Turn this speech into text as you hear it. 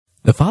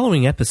The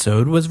following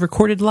episode was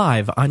recorded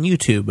live on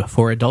YouTube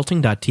for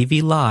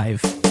Adulting.tv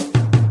Live.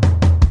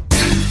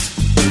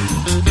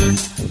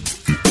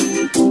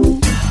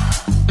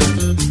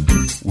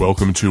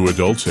 Welcome to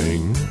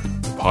Adulting,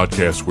 the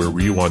podcast where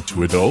we want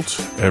to adult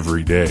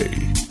every day.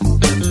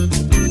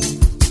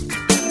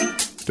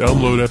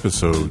 Download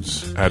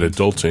episodes at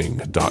adulting.tv.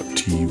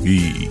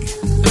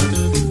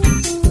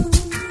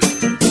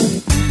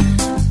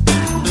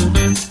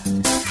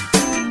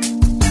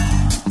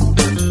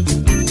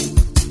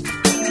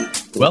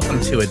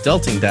 Welcome to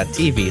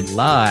Adulting.tv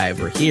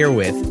Live. We're here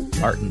with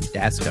Martin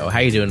Dasko. How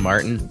you doing,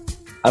 Martin?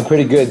 I'm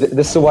pretty good.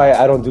 This is why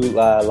I don't do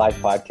live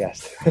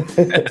podcasts.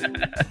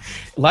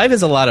 Live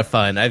is a lot of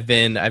fun. I've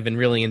been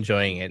really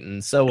enjoying it.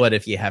 And so what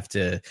if you have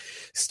to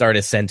start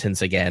a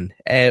sentence again?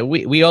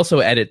 We also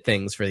edit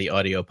things for the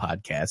audio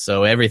podcast,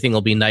 so everything will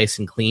be nice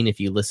and clean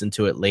if you listen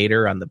to it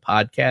later on the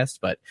podcast.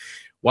 But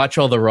watch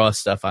all the raw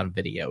stuff on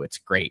video. It's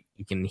great.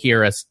 You can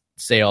hear us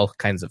say all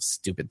kinds of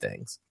stupid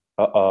things.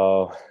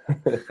 Uh-oh.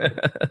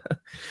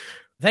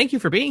 Thank you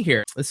for being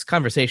here. This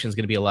conversation is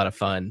going to be a lot of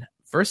fun.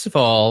 First of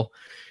all,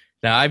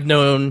 now I've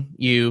known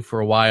you for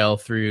a while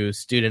through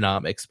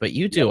Studenomics, but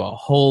you do a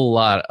whole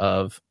lot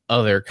of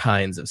other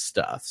kinds of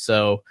stuff.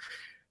 So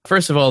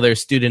first of all,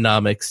 there's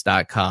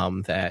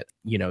Studenomics.com that,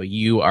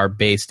 you are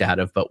based out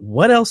of, but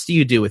what else do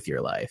you do with your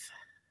life?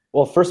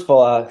 Well, first of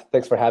all,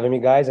 thanks for having me,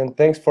 guys, and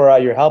thanks for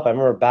your help. I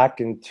remember back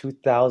in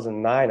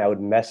 2009, I would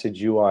message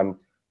you on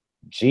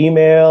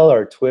Gmail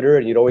or Twitter,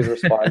 and you'd always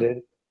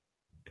responded.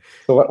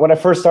 So when I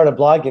first started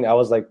blogging, I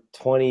was like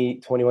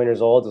 21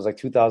 years old. It was like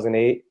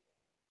 2008,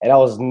 and I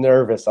was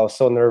nervous. I was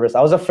so nervous.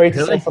 I was afraid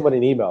to send somebody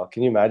an email.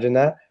 Can you imagine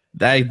that?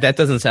 That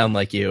doesn't sound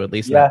like you, at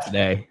least not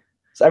today.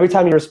 So every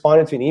time you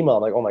responded to an email,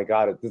 I'm like, oh my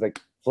God, it's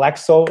like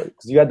Flexo,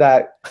 because you had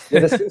the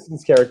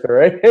Simpsons character,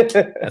 right?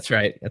 That's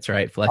right,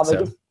 Flexo.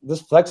 I'm like,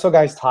 this Flexo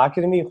guy's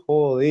talking to me.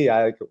 Holy,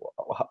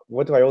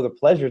 what do I owe the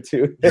pleasure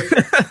to?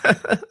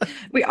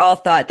 We all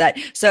thought that.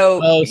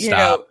 So,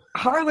 stop.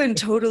 Harlan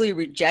totally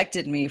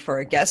rejected me for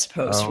a guest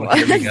post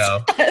once. Here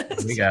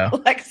we go.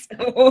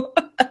 Flexo.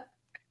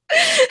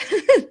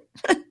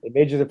 It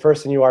made you the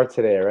person you are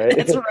today, right?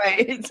 That's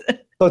right.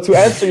 So to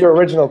answer your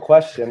original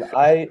question,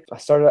 I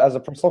started as a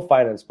personal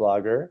finance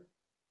blogger.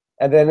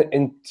 And then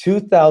in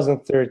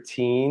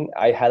 2013,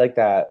 I had like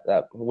that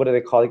what do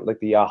they call it? Like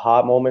the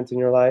aha moment in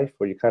your life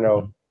where you kind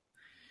of,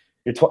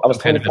 I was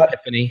kind of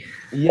epiphany.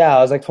 Yeah,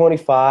 I was like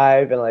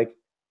 25, and like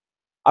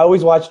I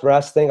always watched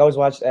wrestling. I always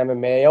watched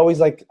MMA.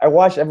 I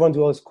watched everyone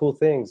do all these cool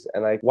things,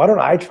 and like, why don't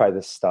I try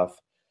this stuff?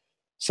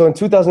 So in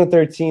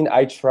 2013,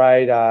 I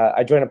joined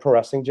a pro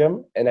wrestling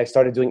gym, and I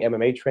started doing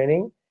MMA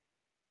training,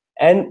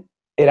 and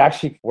it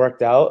actually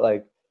worked out.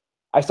 Like,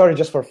 I started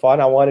just for fun.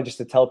 I wanted just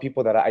to tell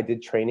people that I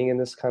did training in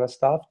this kind of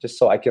stuff, just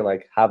so I can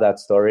like have that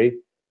story.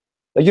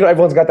 Like,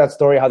 everyone's got that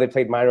story how they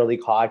played minor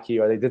league hockey,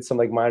 or they did some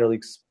like minor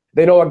leagues.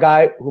 They know a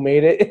guy who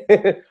made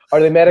it, or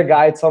they met a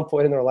guy at some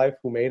point in their life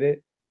who made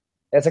it.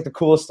 And it's like the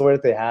coolest story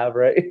that they have,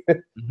 right?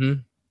 Mm-hmm.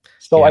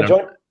 So yeah, I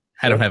joined.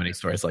 I don't have any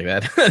stories like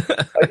that.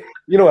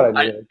 You know what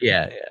I mean?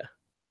 Yeah.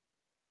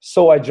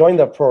 So I joined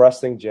the pro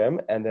wrestling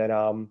gym, and then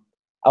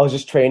I was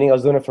just training. I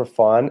was doing it for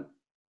fun.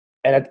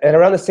 And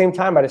around the same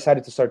time, I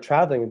decided to start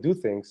traveling and do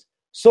things.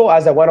 So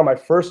as I went on my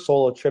first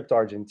solo trip to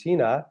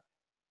Argentina,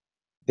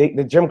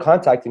 the gym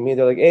contacted me.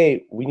 They're like,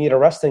 hey, we need a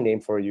wrestling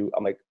name for you.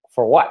 I'm like,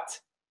 for what?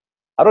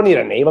 I don't need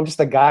a name. I'm just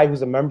a guy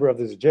who's a member of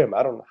this gym.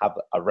 I don't have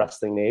a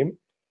wrestling name.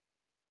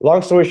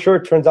 Long story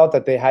short, turns out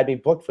that they had me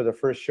booked for the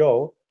first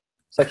show.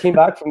 So I came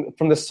back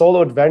from the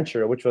solo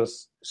adventure, which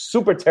was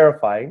super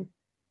terrifying.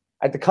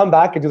 I had to come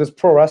back and do this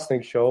pro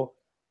wrestling show.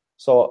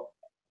 So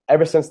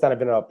ever since then, I've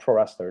been a pro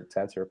wrestler, to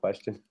answer your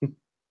question.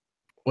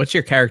 What's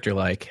your character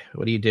like?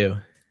 What do you do?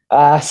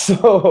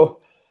 So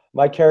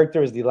my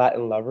character is the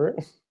Latin lover.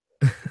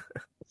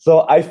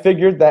 So I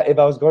figured that if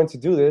I was going to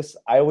do this,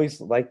 I always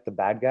liked the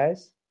bad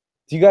guys.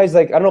 Do you guys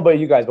I don't know about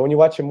you guys, but when you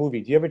watch a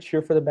movie, do you ever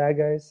cheer for the bad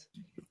guys?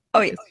 Oh,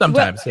 yeah.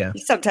 Sometimes, yeah.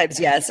 Sometimes,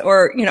 yes.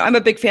 Or, I'm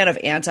a big fan of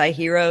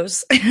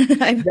anti-heroes.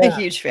 I'm a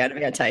huge fan of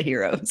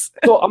anti-heroes.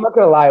 So I'm not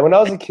going to lie. When I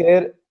was a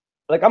kid,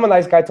 like, I'm a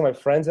nice guy to my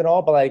friends and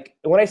all, but like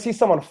when I see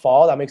someone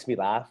fall, that makes me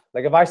laugh.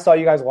 Like if I saw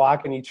you guys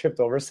walk and you tripped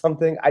over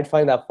something, I'd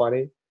find that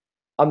funny.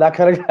 I'm that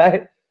kind of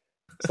guy.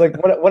 It's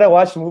like when I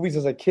watched movies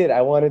as a kid,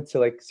 I wanted to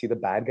like see the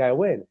bad guy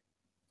win.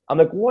 I'm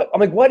like, what? I'm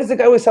like, why does the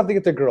guy always have to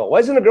get the girl? Why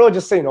doesn't the girl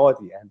just say no at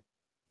the end?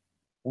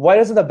 Why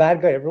doesn't the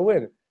bad guy ever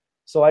win?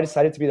 So I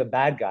decided to be the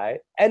bad guy,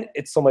 and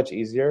it's so much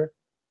easier.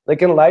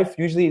 Like in life,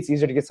 usually it's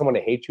easier to get someone to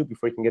hate you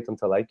before you can get them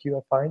to like you,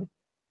 I find.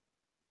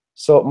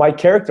 So my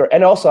character,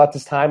 and also at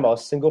this time, I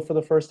was single for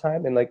the first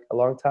time in like a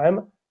long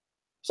time.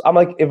 So I'm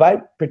like, if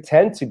I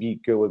pretend to be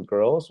good with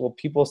girls, will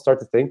people start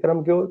to think that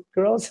I'm good with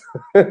girls?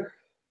 So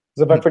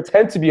if I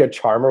pretend to be a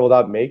charmer, will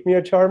that make me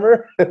a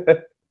charmer?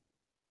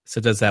 So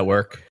does that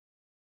work?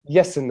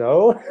 Yes and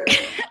no.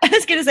 I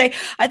was going to say,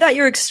 I thought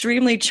you were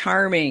extremely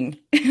charming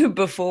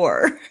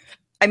before.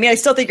 I mean, I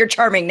still think you're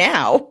charming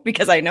now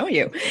because I know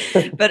you,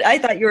 but I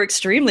thought you were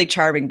extremely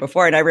charming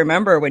before. And I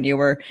remember when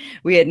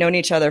we had known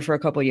each other for a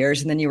couple of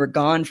years, and then you were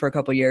gone for a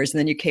couple of years, and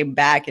then you came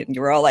back and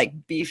you were all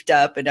like beefed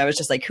up. And I was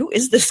just like, who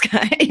is this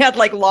guy? He had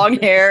like long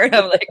hair. And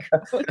I'm like,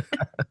 what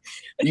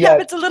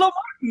happened to little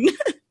Martin?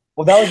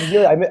 Well, that was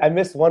really, I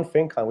missed one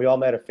FinCon. We all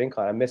met at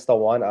FinCon. I missed the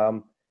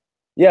one.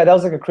 Yeah, that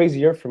was like a crazy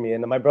year for me.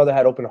 And my brother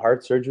had open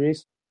heart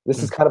surgeries.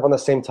 This is kind of on the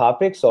same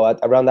topic. So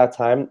around that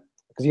time,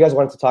 because you guys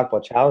wanted to talk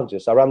about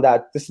challenges. So around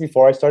that, this is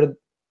before I started,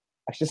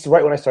 actually this is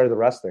right when I started the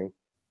wrestling.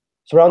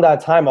 So around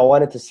that time, I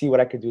wanted to see what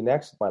I could do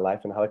next with my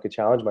life and how I could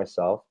challenge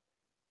myself.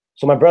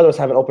 So my brother was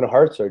having open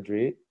heart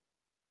surgery.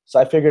 So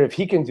I figured if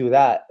he can do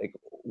that, like,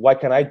 why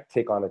can't I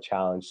take on a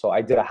challenge? So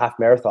I did a half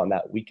marathon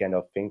that weekend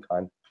of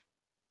FinCon.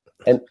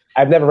 And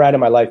I've never ran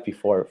in my life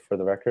before, for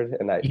the record.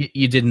 And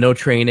you did no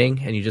training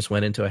and you just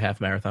went into a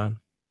half marathon?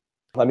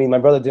 I mean, my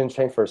brother didn't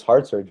train for his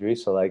heart surgery.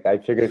 So like, I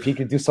figured if he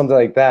could do something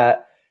like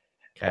that,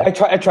 okay.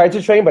 I tried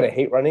to train, but I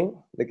hate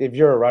running. Like if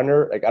you're a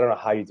runner, like I don't know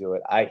how you do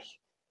it. I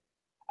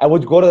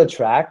would go to the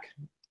track.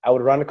 I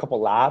would run a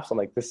couple laps. I'm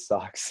like, this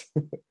sucks.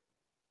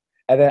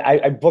 And then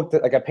I booked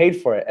it, like I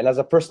paid for it. And as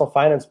a personal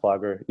finance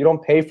blogger, you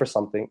don't pay for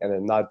something and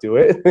then not do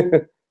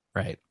it.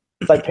 Right.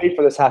 So I paid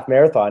for this half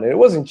marathon and it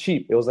wasn't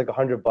cheap. It was like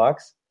 $100.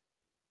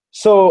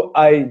 So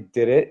I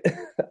did it.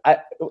 It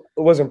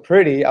wasn't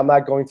pretty. I'm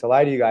not going to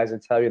lie to you guys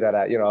and tell you that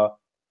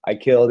I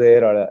killed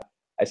it or that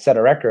I set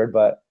a record,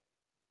 but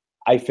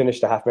I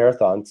finished a half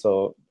marathon.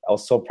 So I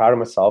was so proud of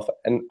myself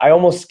and I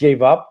almost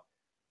gave up.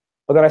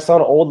 But then I saw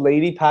an old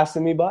lady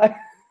passing me by.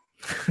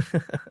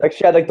 Like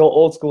she had like the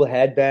old school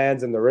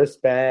headbands and the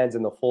wristbands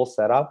and the full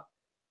setup.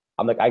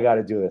 I'm like, I got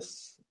to do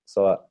this.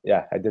 So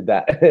yeah, I did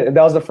that. And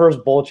that was the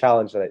first bowl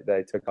challenge that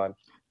I took on.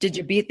 Did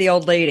you beat the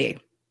old lady?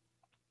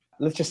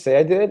 Let's just say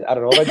I did. I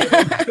don't know if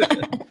I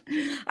did.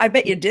 I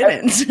bet you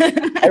didn't.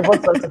 Everyone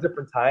starts at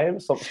different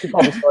times. So she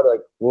probably started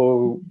like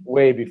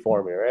way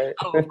before me, right?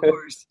 Oh, of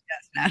course.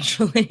 Yes,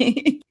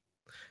 naturally.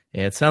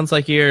 Yeah, it sounds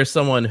like you're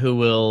someone who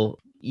will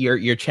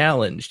you're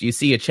challenged. You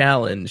see a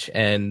challenge,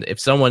 and if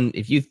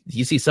you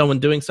see someone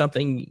doing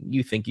something,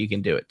 you think you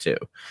can do it too.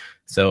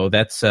 So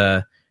that's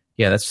really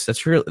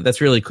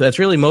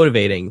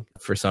motivating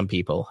for some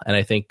people, and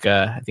I think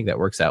that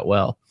works out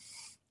well.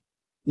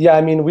 Yeah,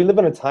 I mean, we live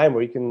in a time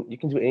where you can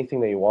do anything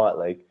that you want.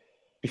 Like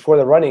before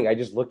the running, I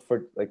just looked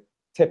for like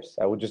tips.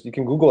 You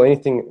can Google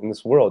anything in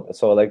this world.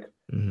 So like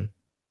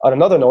on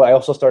another note, I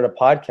also started a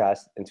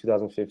podcast in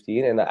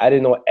 2015, and I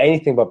didn't know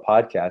anything about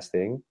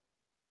podcasting.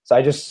 So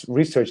I just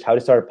researched how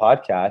to start a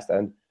podcast,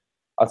 and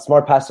on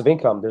Smart Passive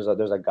Income, there's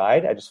a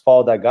guide. I just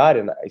followed that guide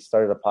and I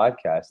started a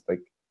podcast.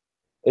 Like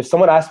if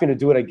someone asked me to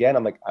do it again,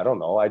 I'm like, I don't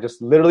know. I just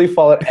literally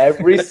followed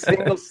every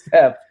single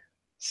step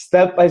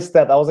by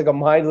step. I was like a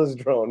mindless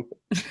drone.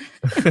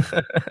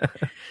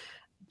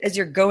 As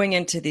you're going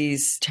into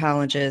these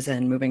challenges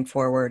and moving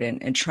forward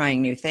and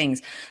trying new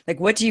things, like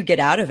what do you get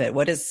out of it?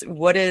 What is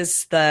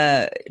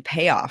the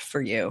payoff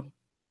for you?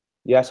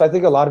 Yeah, so I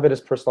think a lot of it is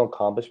personal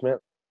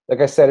accomplishment. Like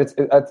I said, it's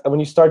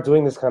when you start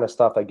doing this kind of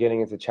stuff, like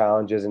getting into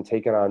challenges and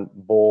taking on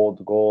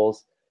bold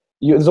goals,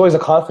 there's always a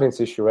confidence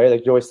issue, right?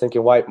 Like you're always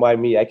thinking, why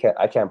me? I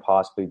can't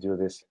possibly do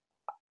this.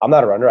 I'm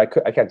not a runner. I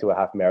can't do a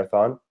half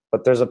marathon.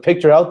 But there's a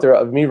picture out there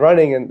of me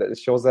running, and it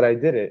shows that I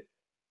did it.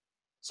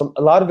 So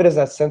a lot of it is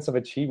that sense of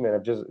achievement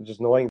of just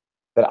knowing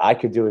that I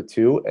could do it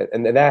too,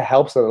 and that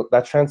helps.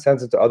 That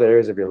transcends into other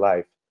areas of your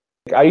life.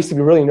 Like, I used to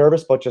be really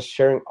nervous about just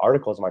sharing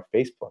articles on my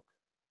Facebook.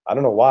 I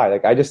don't know why.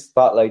 Like I just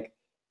thought like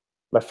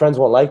my friends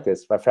won't like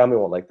this, my family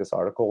won't like this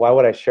article. Why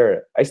would I share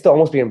it? I used to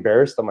almost be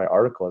embarrassed of my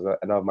articles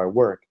and of my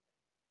work.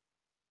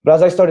 But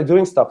as I started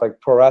doing stuff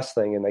like pro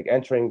wrestling and like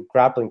entering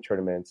grappling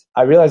tournaments,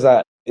 I realized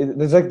that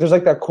there's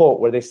like that quote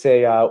where they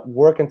say,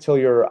 work until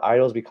your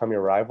idols become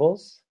your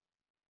rivals.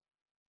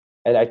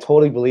 And I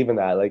totally believe in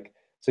that. Like,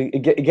 so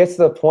it gets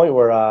to the point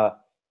where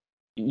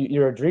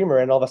you're a dreamer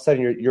and all of a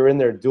sudden you're in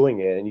there doing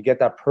it and you get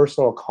that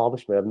personal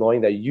accomplishment of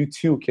knowing that you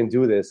too can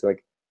do this.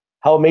 Like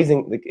how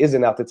amazing is it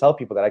now to tell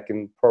people that I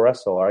can pro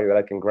wrestle or that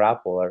I can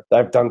grapple or that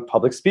I've done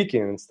public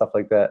speaking and stuff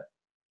like that.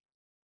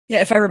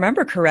 Yeah, if I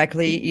remember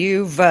correctly,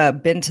 you've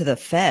been to the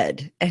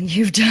Fed and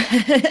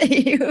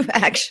you've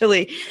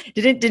actually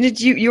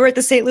didn't you were at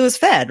the St. Louis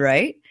Fed,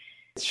 right?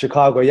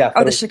 Chicago, yeah.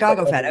 Oh, the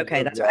Chicago Fed.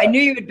 Okay, that's right. I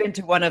knew you had been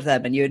to one of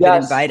them and you had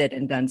been invited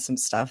and done some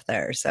stuff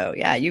there. So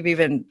yeah, you've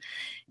even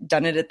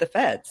done it at the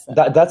Fed. So.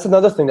 That's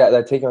another thing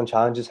that taking on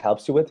challenges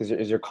helps you with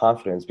is your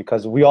confidence,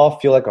 because we all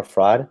feel like a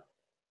fraud.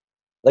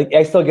 Like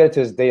I still get it to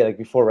this day. Like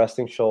before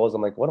wrestling shows,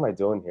 I'm like, what am I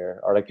doing here?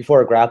 Or like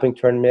before a grappling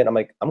tournament, I'm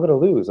like, I'm gonna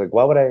lose. Like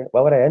why would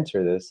I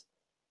enter this?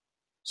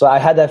 So I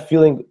had that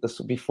feeling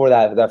before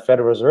that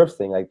Federal Reserve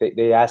thing. Like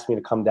they asked me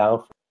to come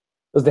down.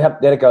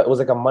 It was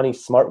like a Money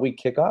Smart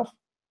Week kickoff,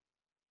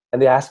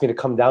 and they asked me to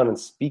come down and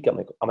speak. I'm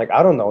like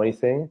I don't know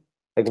anything.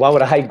 Like why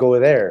would I go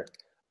there?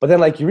 But then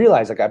like you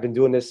realize like I've been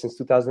doing this since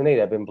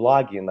 2008. I've been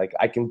blogging. Like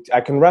I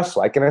can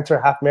wrestle. I can enter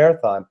a half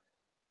marathon.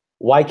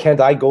 Why can't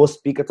I go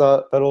speak at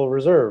the Federal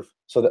Reserve?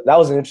 So that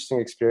was an interesting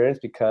experience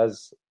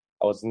because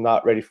I was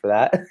not ready for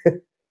that.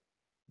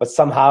 But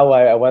somehow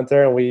I went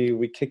there and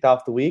we kicked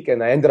off the week,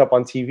 and I ended up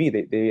on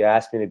TV. They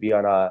asked me to be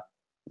on a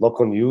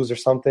local news or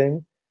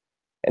something.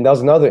 And that was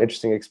another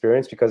interesting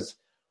experience because,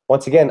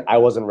 once again, I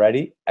wasn't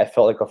ready. I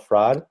felt like a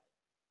fraud,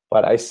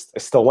 but I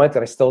still went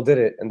and I still did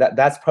it. And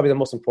that's probably the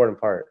most important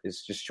part,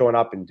 is just showing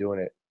up and doing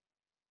it.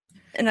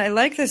 And I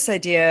like this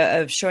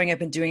idea of showing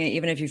up and doing it,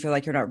 even if you feel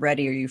like you're not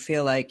ready or you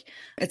feel like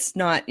it's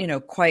not,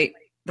 quite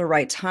the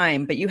right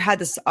time, but you had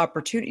this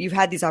opportunity, you've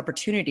had these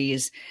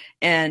opportunities.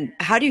 And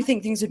how do you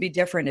think things would be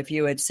different if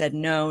you had said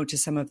no to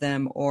some of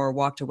them or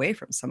walked away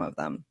from some of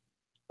them?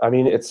 I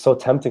mean, it's so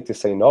tempting to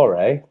say no,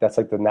 right? That's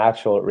like the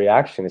natural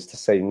reaction, is to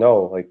say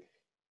no. Like,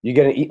 you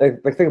get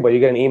like think about it, you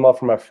get an email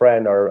from a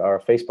friend or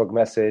a Facebook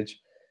message,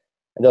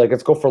 and they're like,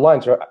 let's go for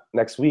lunch or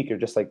next week. You're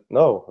just like,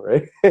 no,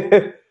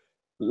 right?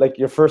 Like,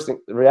 your first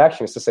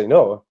reaction is to say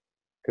no,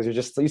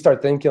 because you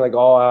start thinking like,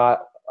 oh,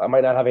 I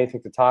might not have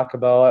anything to talk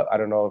about. I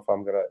don't know if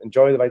I'm gonna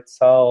enjoy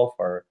myself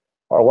or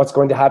what's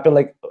going to happen.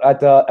 Like at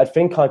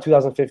FinCon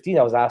 2015,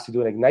 I was asked to do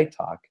an Ignite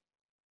talk.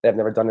 I've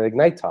never done an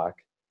Ignite talk.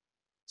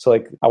 So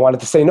like, I wanted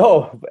to say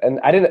no, and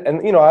I didn't.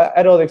 And I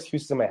had all the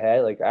excuses in my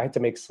head. Like, I had to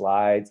make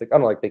slides. Like, I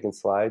don't like making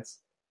slides.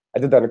 I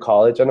did that in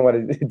college. I don't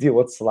want to deal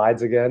with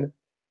slides again.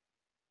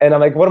 And I'm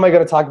like, what am I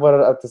going to talk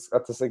about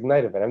at this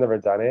Ignite event? I've never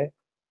done it.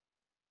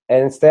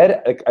 And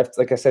instead,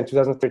 like I said, in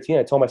 2013,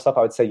 I told myself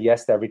I would say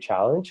yes to every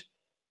challenge.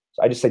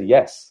 So I just said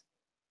yes.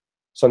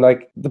 So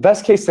like, the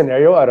best case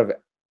scenario out of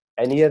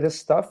any of this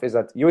stuff is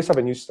that you always have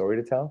a new story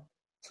to tell.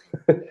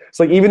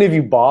 So like, even if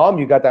you bomb,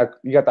 you got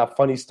that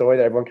funny story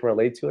that everyone can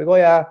relate to. Like, oh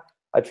yeah,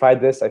 I tried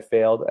this, I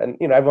failed, and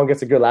everyone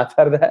gets a good laugh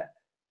out of that.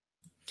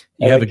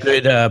 You have a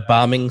good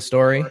bombing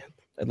story?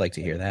 I'd like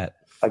to hear that.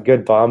 A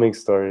good bombing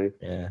story.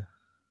 Yeah.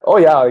 Oh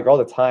yeah, like all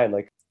the time.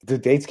 Like, do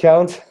dates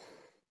count?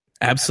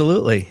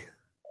 Absolutely.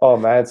 Oh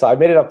man, so I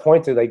made it a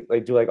point to like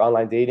do like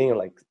online dating and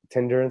like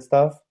Tinder and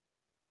stuff.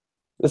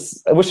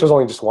 I wish there was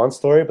only just one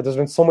story, but there's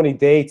been so many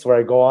dates where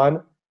I go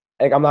on,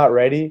 like, I'm not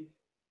ready.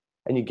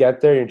 And you get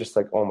there, and you're just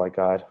like, oh my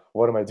God,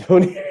 what am I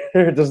doing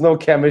here? There's no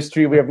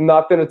chemistry. We have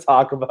nothing to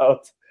talk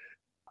about.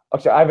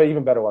 Actually, I have an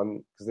even better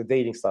one, because the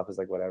dating stuff is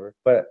like whatever.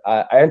 But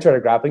I entered a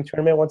grappling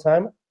tournament one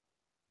time.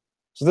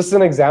 So this is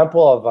an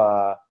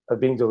example of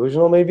being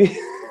delusional, maybe.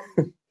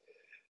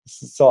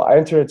 So I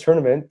entered a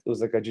tournament. It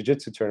was like a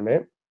jiu-jitsu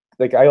tournament.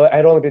 Like, I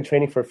had only been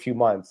training for a few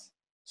months.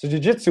 So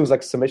jiu-jitsu is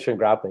like submission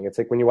grappling. It's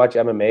like when you watch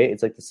MMA,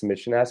 it's like the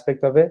submission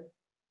aspect of it.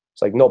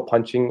 It's like no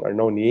punching or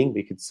no kneeing, but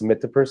you could submit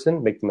the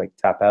person, make them like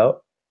tap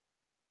out.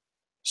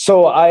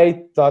 So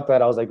I thought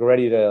that I was like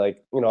ready to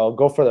like,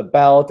 go for the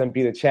belt and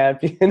be the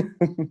champion.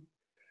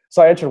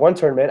 So I entered one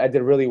tournament. I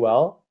did really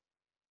well,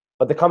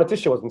 but the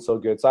competition wasn't so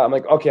good. So I'm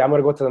like, okay, I'm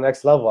going to go to the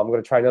next level. I'm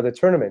going to try another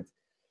tournament.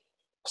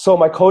 So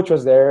my coach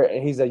was there,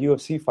 and he's a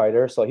UFC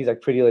fighter. So he's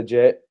like pretty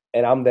legit,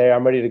 and I'm there.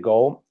 I'm ready to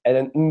go.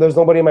 And then there's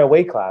nobody in my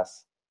weight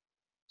class.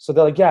 So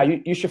they're like, yeah,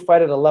 you should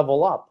fight at a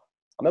level up.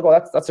 I'm like,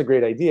 oh, that's a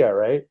great idea,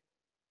 right?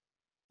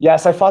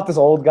 Yes, I fought this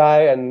old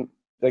guy, and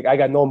like, I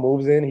got no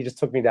moves in. He just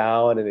took me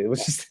down, and it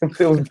was just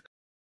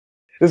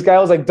this guy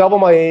was like double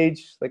my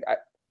age. Like,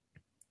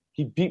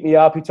 he beat me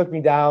up. He took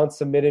me down,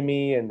 submitted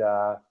me, and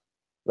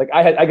like,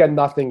 I got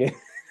nothing in.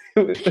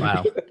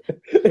 Wow.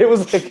 It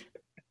was like,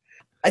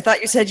 I thought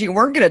you said you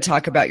weren't going to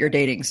talk about your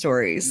dating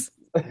stories.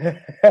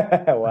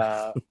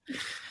 wow.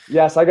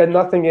 Yes, I got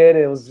nothing in.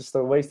 It was just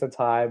a waste of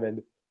time,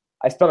 and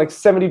I spent like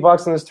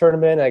 $70 in this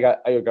tournament. I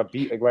got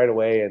beat like right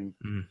away, and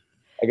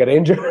I got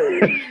injured.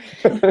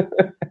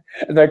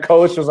 And their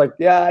coach was like,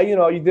 yeah,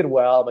 you did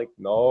well. I'm like,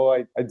 no,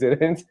 I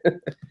didn't.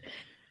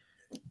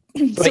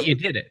 But you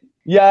did it.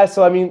 Yeah,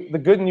 so I mean, the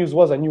good news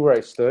was I knew where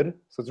I stood.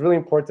 So it's really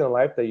important in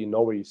life that you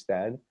know where you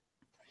stand.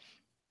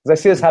 Because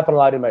I see this happen a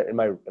lot in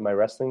my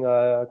wrestling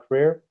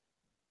career.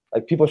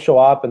 Like, people show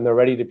up and they're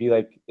ready to be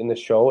like in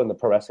the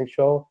pro wrestling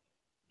show,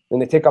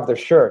 and they take off their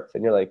shirt,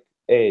 and you're like,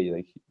 hey,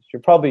 like, you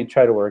should probably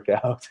try to work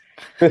out.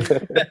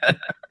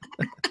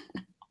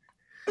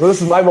 So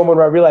this is my moment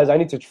where I realized I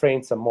need to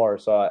train some more.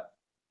 So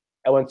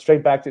I went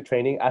straight back to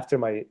training after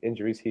my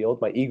injuries healed,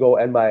 my ego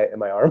and my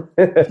arm.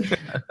 But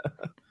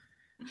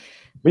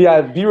yeah,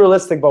 be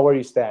realistic about where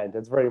you stand.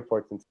 It's very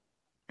important.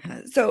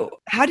 So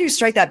how do you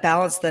strike that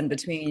balance then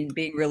between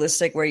being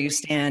realistic where you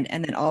stand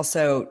and then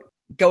also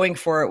going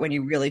for it when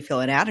you really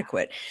feel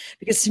inadequate?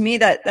 Because to me,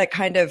 that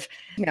kind of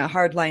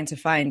hard line to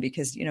find,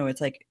 because,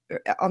 it's like,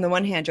 on the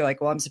one hand, you're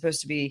like, well, I'm supposed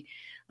to be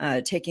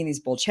taking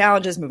these bold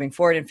challenges, moving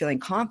forward and feeling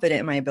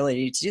confident in my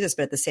ability to do this.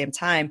 But at the same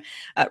time,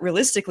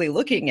 realistically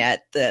looking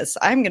at this,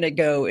 I'm going to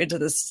go into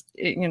this,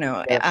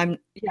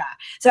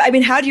 So, I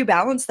mean, how do you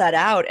balance that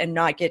out and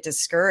not get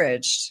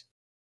discouraged?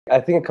 I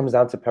think it comes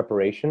down to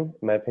preparation,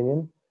 in my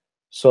opinion.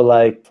 So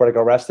like, for like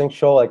a wrestling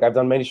show, like, I've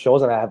done many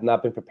shows and I have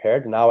not been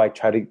prepared. Now I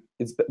try to,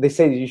 they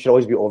say you should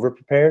always be over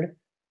prepared.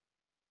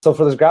 So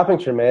for this grappling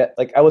tournament,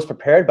 like, I was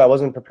prepared, but I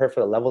wasn't prepared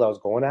for the level that I was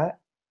going at.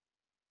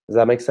 Does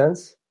that make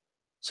sense?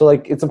 So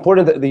like, it's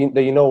important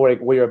that you know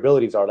where your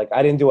abilities are. Like,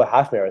 I didn't do a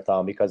half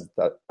marathon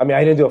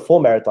I didn't do a full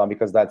marathon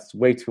because that's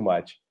way too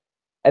much.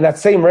 And that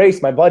same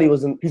race, my buddy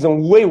he's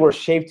in way worse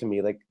shape to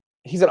me. Like,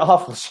 he's in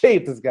awful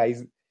shape. This guy,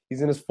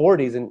 he's in his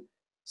 40s, and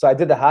so I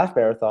did the half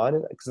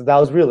marathon because that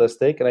was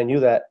realistic, and I knew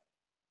that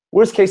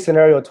worst case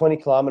scenario, 20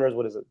 kilometers,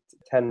 what is it,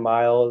 10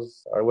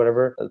 miles or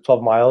whatever,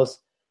 12 miles.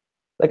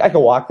 Like I could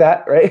walk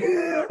that, right?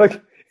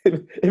 Like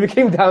if it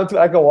came down to it,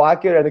 I could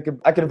walk it, and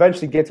I could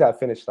eventually get to that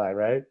finish line,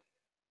 right?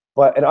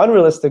 But an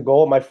unrealistic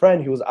goal, my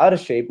friend who was out of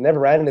shape, never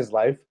ran in his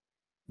life,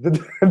 did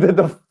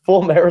the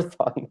full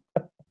marathon.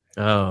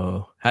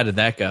 Oh, how did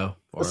that go?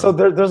 So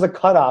there's a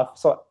cutoff.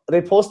 So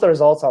they post the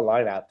results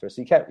online after,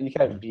 so you can't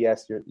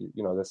BS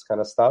this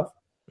kind of stuff.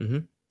 Mm-hmm.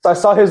 So I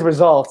saw his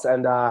results,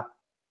 and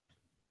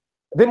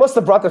they must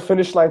have brought the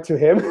finish line to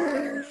him.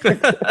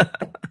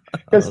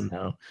 Oh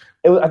no!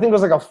 I think it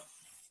was like a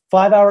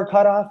 5-hour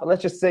cutoff, and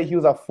let's just say he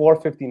was at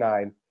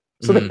 4:59.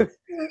 So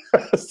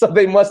so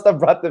they must have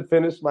brought the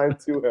finish line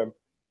to him.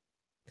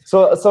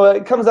 So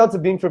it comes down to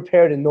being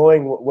prepared and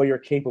knowing what you're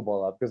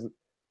capable of. Because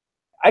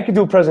I could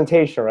do a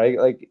presentation, right?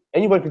 Like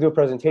anyone could do a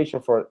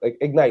presentation for like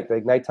Ignite, the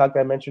Ignite talk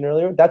I mentioned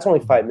earlier. That's only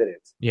 5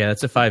 minutes. Yeah,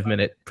 that's a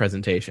 5-minute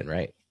presentation,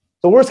 right?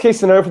 So worst case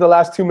scenario, for the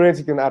last 2 minutes,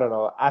 you can, I don't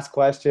know, ask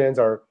questions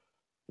or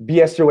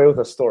BS your way with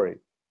a story.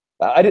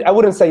 I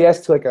wouldn't say yes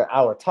to like an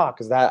hour talk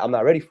because that I'm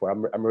not ready for.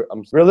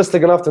 I'm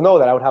realistic enough to know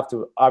that I would have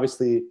to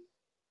obviously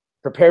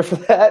prepare for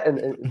that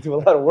and do a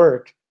lot of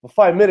work. But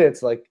 5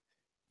 minutes, like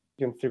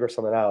you can figure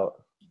something out.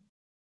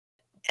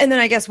 And then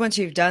I guess once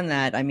you've done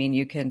that, I mean,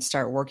 you can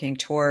start working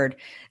toward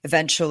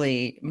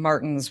eventually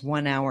Martin's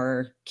 1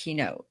 hour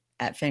keynote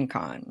at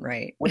FinCon,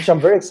 right? Which I'm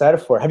very excited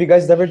for. Have you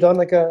guys ever done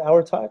like an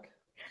hour talk?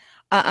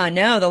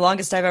 No, the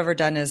longest I've ever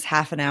done is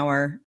half an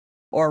hour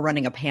or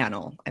running a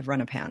panel. I've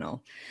run a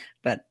panel.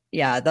 But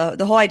yeah,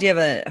 the whole idea of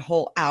a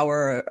whole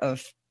hour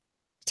of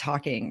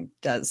talking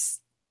does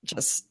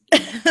just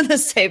the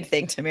same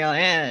thing to me.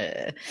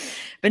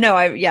 But no,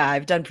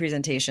 I've done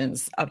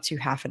presentations up to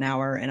half an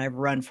hour and I've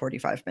run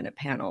 45-minute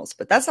panels,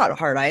 but that's not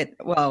hard. I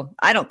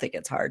don't think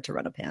it's hard to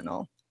run a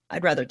panel.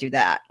 I'd rather do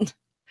that.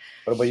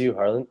 What about you,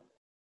 Harlan?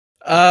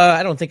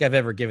 I don't think I've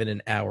ever given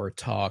an hour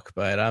talk,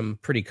 but I'm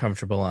pretty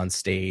comfortable on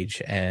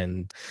stage,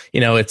 and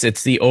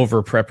it's the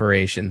over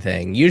preparation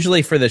thing.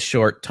 Usually for the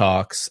short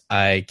talks,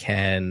 I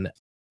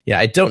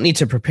don't need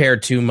to prepare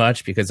too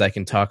much because I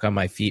can talk on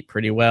my feet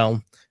pretty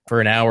well. For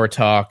an hour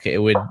talk, it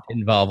would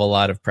involve a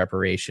lot of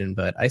preparation,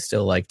 but I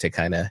still like to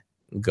kind of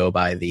go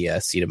by the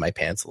seat of my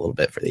pants a little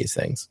bit for these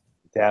things.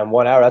 Damn,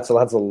 1 hour, that's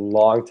a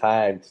long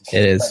time.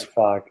 It is.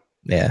 Talk.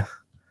 Yeah.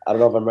 I don't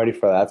know if I'm ready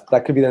for that.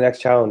 That could be the next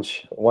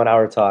challenge, 1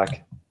 hour talk.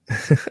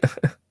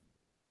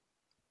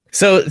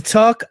 So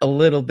talk a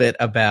little bit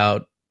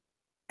about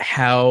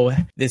how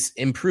this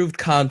improved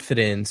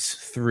confidence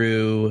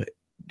through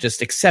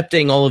just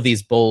accepting all of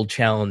these bold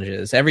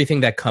challenges,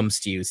 everything that comes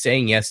to you,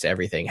 saying yes to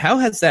everything. How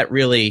has that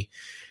really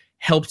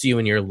helped you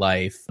in your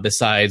life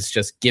besides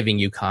just giving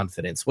you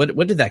confidence?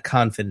 What did that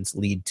confidence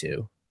lead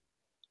to?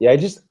 Yeah,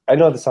 I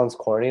know this sounds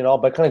corny and all,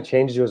 but it kind of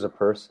changed you as a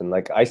person.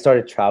 Like I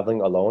started traveling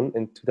alone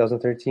in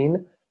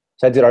 2013.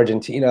 So I did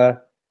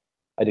Argentina,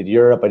 I did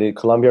Europe, I did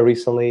Colombia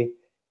recently.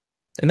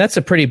 And that's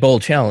a pretty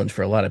bold challenge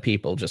for a lot of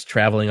people, just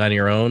traveling on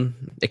your own,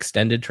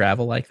 extended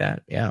travel like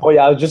that. Yeah. Oh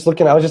yeah, I was just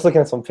looking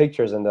at some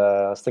pictures and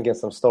I was thinking of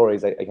some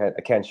stories. I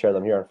can't share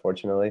them here,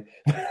 unfortunately.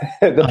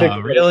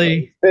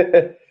 Really?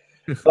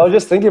 So I was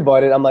just thinking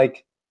about it. I'm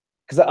like,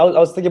 because I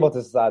was thinking about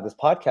this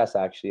podcast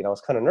actually, and I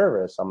was kind of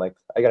nervous. I'm like,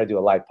 I got to do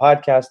a live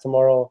podcast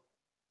tomorrow,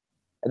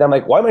 and I'm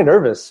like, why am I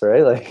nervous,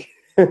 right? Like,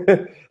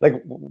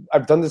 like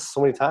I've done this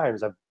so many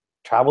times. I've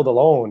traveled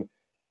alone.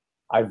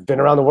 I've been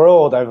around the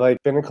world. I've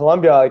like been in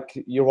Colombia. Like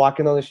you're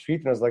walking on the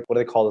street, and there's like, what do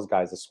they call those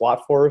guys? The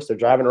SWAT force. They're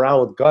driving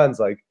around with guns,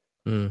 like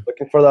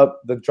looking for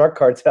the drug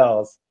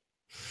cartels.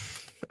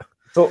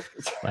 So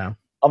wow.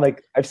 I'm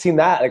like, I've seen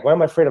that. Like, why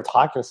am I afraid of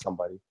talking to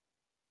somebody?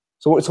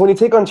 So when you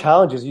take on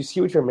challenges, you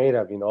see what you're made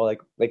of,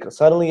 like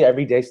suddenly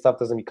everyday stuff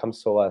doesn't become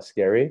so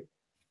scary.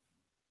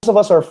 Most of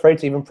us are afraid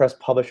to even press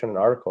publish on an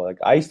article. Like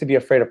I used to be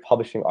afraid of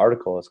publishing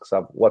articles because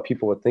of what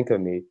people would think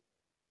of me.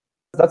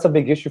 That's a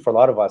big issue for a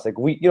lot of us. Like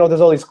there's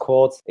all these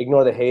quotes,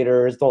 ignore the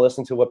haters, don't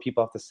listen to what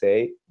people have to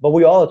say. But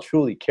we all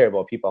truly care about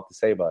what people have to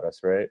say about us,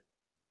 right?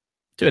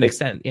 To an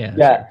extent, yeah.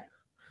 Yeah. Sure.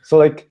 So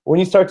like when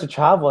you start to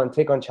travel and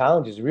take on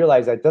challenges, you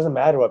realize that it doesn't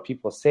matter what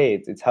people say.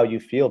 It's how you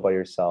feel about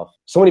yourself.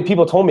 So many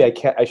people told me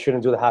I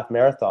shouldn't do the half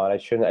marathon. I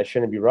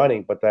shouldn't be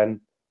running. But then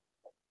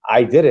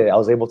I did it. I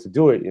was able to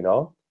do it, And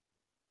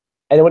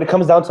then when it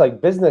comes down to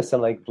like business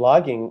and like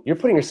blogging, you're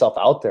putting yourself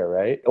out there,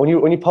 right?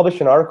 When you publish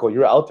an article,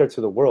 you're out there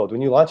to the world.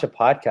 When you launch a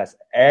podcast,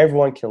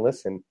 everyone can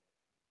listen.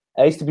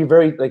 I used to be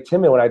very like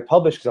timid when I'd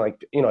publish because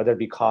there'd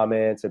be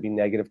comments, there'd be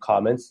negative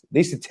comments.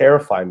 They used to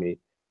terrify me.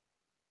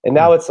 And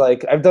now it's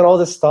like, I've done all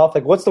this stuff.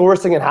 Like, what's the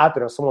worst thing that can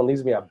happen if someone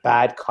leaves me a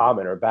bad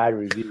comment or a bad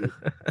review,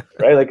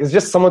 right? Like, it's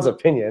just someone's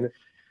opinion.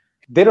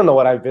 They don't know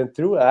what I've been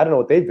through. I don't know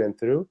what they've been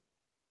through.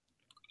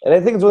 And I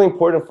think it's really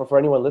important for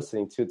anyone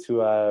listening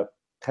to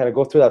kind of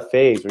go through that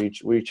phase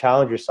where you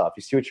challenge yourself.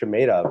 You see what you're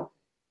made of.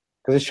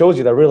 Because it shows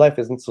you that real life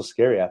isn't so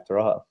scary after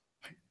all.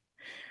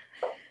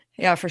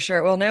 Yeah, for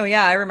sure. Well, no,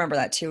 yeah, I remember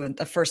that too. And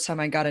the first time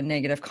I got a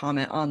negative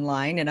comment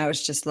online, and I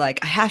was just like,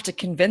 I have to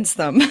convince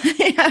them.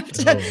 you have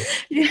to, No.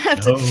 you have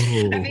to.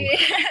 I No. mean,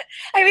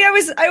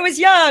 I was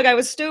young. I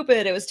was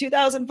stupid. It was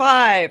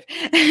 2005,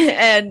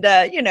 and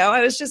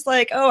I was just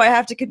like, oh, I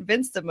have to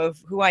convince them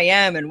of who I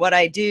am and what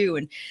I do,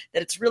 and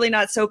that it's really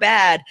not so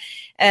bad.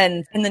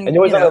 And then And you're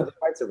always on the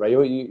defensive, right?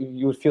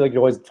 You would feel like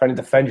you're always trying to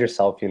defend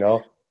yourself, you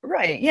know?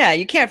 Right. Yeah.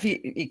 You can't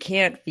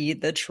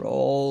feed the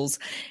trolls.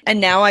 And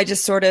now I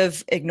just sort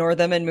of ignore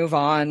them and move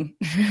on.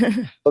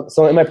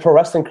 So in my pro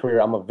wrestling career,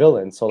 I'm a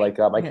villain. So like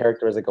my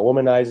character is like a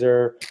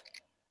womanizer.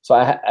 So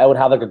I would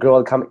have like a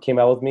girl that came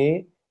out with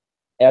me,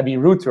 and I'd be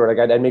rude to her. Like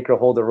I'd make her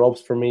hold the ropes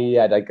for me.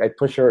 I'd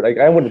push her. Like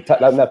I wouldn't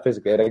not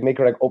physically. I'd make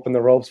her like open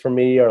the ropes for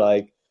me, or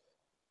like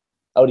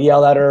I would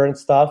yell at her and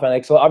stuff. And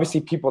like, so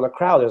obviously people in the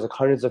crowd, there's like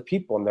hundreds of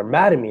people and they're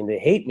mad at me and they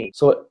hate me.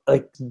 So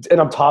like,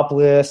 and I'm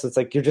topless. It's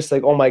like, you're just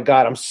like, oh my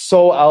God, I'm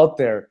so out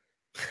there.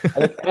 And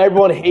like,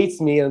 everyone hates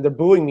me and they're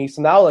booing me.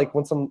 So now like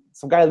when some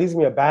guy leaves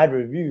me a bad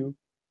review,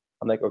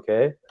 I'm like,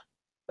 okay.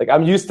 Like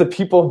I'm used to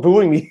people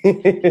booing me.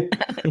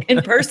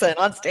 In person,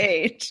 on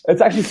stage.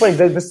 It's actually funny.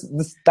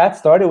 That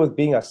started with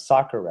being a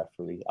soccer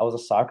referee. I was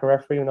a soccer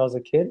referee when I was a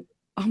kid.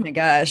 Oh my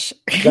gosh.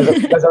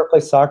 You guys ever play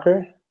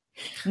soccer?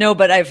 No,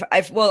 but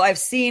I've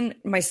seen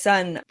my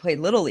son play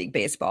Little League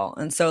baseball,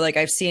 and so like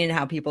I've seen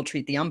how people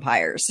treat the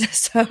umpires.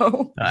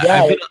 So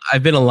Yeah.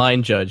 I've been a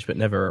line judge, but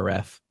never a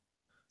ref.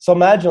 So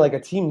imagine like a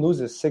team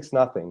loses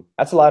 6-0.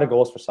 That's a lot of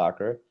goals for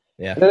soccer.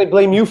 Yeah. And then they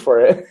blame you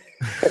for it.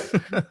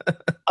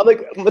 I'm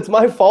like, it's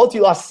my fault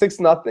you lost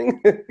 6-0.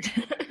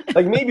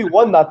 Like maybe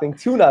 1-0,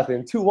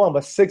 2-0, 2-1,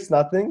 but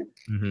 6-0.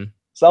 Mm-hmm.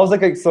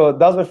 So so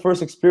that was my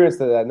first experience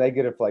to that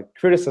negative like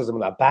criticism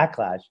and that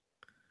backlash.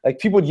 Like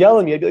people would yell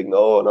at me. I'd be like,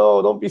 no,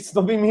 don't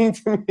be mean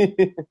to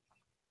me.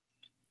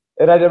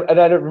 And I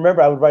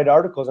remember I would write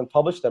articles and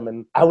publish them,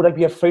 and I would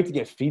be afraid to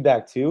get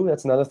feedback too.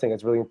 That's another thing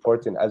that's really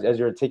important as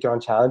you're taking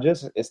on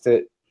challenges, is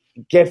to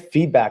get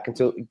feedback and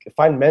to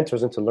find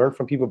mentors and to learn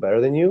from people better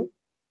than you.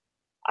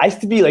 I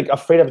used to be like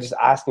afraid of just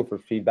asking for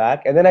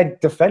feedback, and then I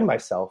defend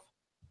myself.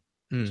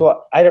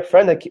 So I had a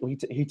friend that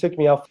he took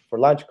me out for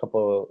lunch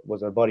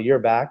about a year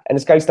back, and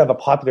this guy used to have a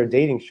popular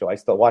dating show. I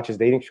used to watch his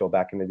dating show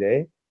back in the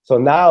day. So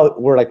now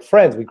we're like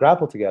friends. We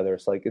grapple together.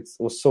 So like it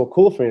was so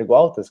cool for me to go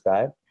out with this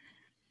guy.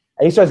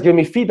 And he starts giving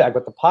me feedback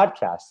with the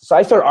podcast. So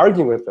I start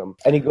arguing with him,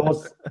 and he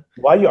goes,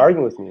 "Why are you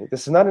arguing with me?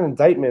 This is not an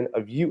indictment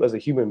of you as a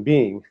human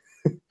being.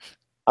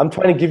 I'm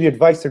trying to give you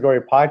advice to grow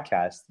your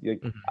podcast.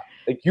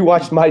 Like you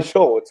watched my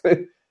show."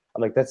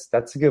 I'm like,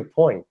 that's a good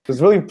point. It's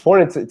really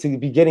important to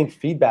be getting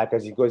feedback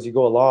as you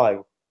go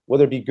along,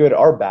 whether it be good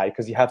or bad,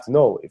 because you have to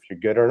know if you're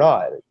good or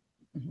not.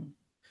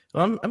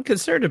 Well, I'm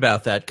concerned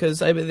about that because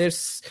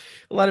there's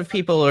a lot of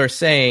people are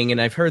saying,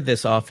 and I've heard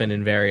this often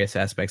in various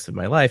aspects of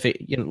my life.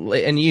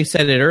 And you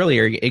said it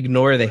earlier: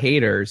 ignore the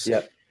haters.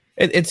 Yep.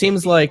 It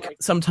seems like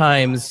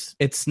sometimes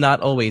it's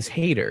not always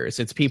haters;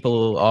 it's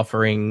people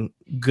offering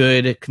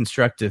good,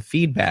 constructive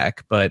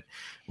feedback. But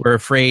we're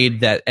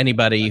afraid that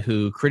anybody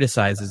who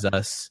criticizes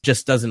us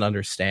just doesn't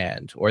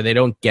understand, or they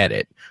don't get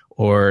it,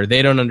 or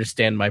they don't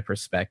understand my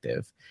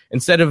perspective.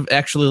 Instead of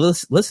actually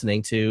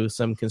listening to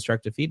some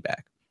constructive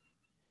feedback.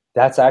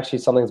 That's actually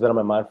something that's been on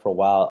my mind for a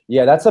while.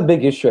 Yeah, that's a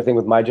big issue, I think,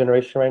 with my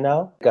generation right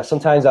now. Because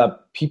sometimes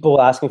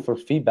people asking for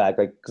feedback,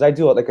 like, because I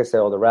do, like I said,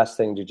 all the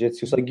wrestling,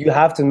 jiu-jitsu. So like, you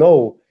have to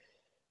know,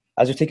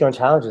 as you're taking on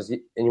challenges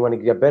and you want to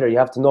get better, you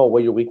have to know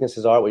what your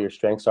weaknesses are, what your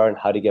strengths are, and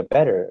how to get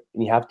better.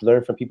 And you have to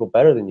learn from people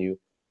better than you.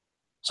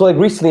 So like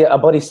recently, a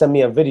buddy sent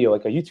me a video,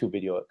 like a YouTube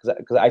video,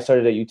 because I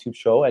started a YouTube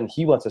show and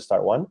he wants to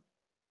start one.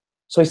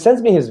 So he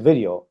sends me his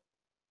video,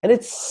 and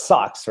it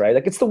sucks, right?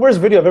 Like, it's the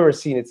worst video I've ever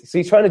seen. So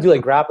he's trying to do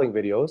like grappling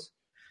videos.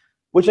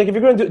 Which, like, if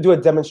you're going to do a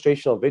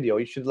demonstrational video,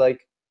 you should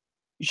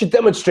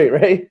demonstrate,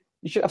 right?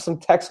 You should have some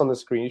text on the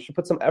screen. You should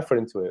put some effort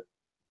into it.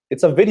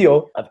 It's a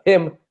video of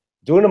him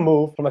doing a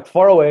move from like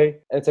far away,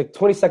 and it's like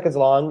 20 seconds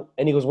long.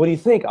 And he goes, "What do you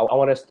think? I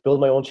want to build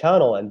my own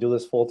channel and do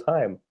this full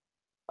time."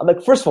 I'm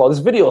like, first of all, this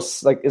video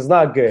is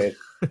not good,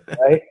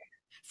 right?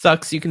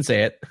 Sucks. You can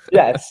say it.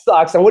 Yeah, it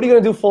sucks. And what are you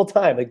going to do full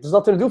time? Like, there's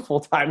nothing to do full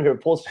time here.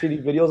 Post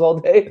shitty videos all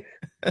day.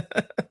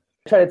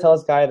 Trying to tell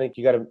this guy, like,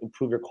 you got to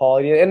improve your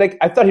quality. And like,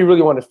 I thought he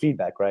really wanted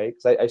feedback, right?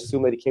 Because I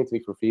assumed that he came to me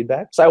for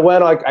feedback. So I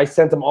went, like, I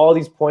sent him all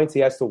these points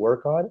he has to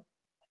work on.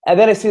 And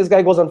then I see this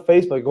guy goes on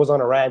Facebook, he goes on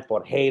a rant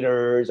about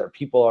haters or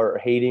people are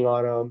hating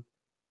on him.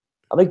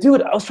 I'm like,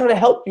 dude, I was trying to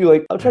help you.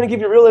 Like, I'm trying to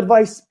give you real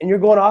advice, and you're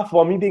going off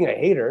about me being a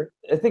hater.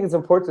 I think it's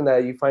important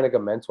that you find like a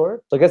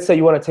mentor. Like, let's say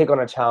you want to take on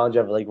a challenge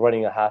of like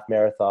running a half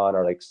marathon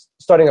or like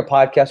starting a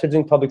podcast or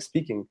doing public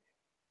speaking.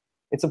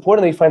 It's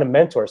important that you find a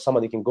mentor,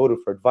 someone you can go to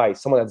for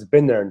advice, someone that's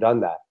been there and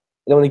done that.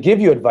 And then when they give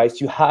you advice,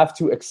 you have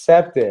to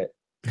accept it,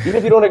 even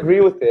if you don't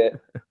agree with it.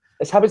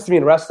 This happens to me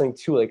in wrestling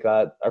too. Like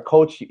our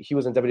coach, he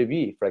was in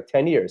WWE for like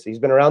 10 years. He's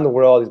been around the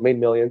world. He's made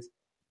millions.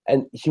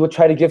 And he would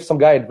try to give some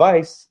guy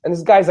advice. And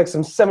this guy's like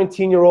some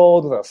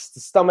 17-year-old with a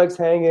stomach's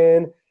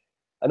hanging,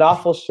 an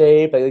awful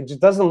shape. Like, it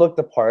just doesn't look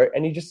the part.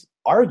 And he just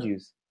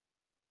argues.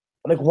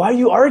 I'm like, why are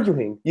you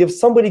arguing? You have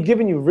somebody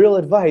giving you real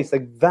advice,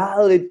 like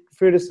valid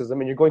criticism,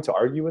 and you're going to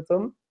argue with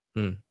them?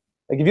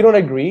 Like, if you don't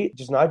agree,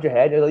 just nod your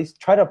head, and at least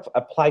try to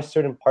apply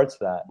certain parts of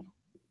that.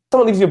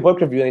 Someone leaves you a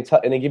book review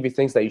and they give you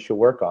things that you should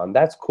work on.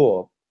 That's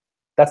cool.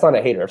 That's not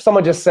a hater. If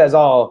someone just says,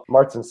 "Oh,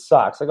 Martin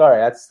sucks," like, all right,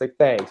 that's like,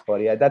 thanks,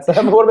 buddy. That's what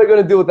am I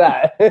going to do with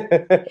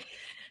that?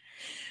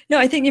 No,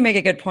 I think you make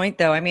a good point,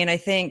 though. I mean,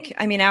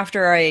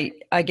 after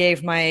I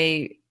gave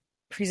my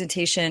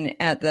presentation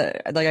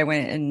I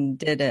went and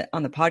did it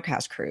on the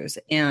podcast cruise.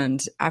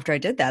 And after I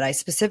did that, I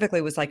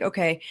specifically was like,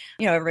 okay,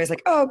 everybody's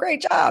like, oh,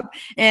 great job.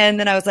 And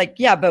then I was like,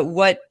 yeah, but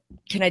what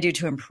can I do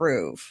to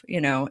improve?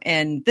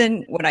 And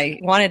then when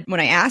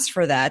I asked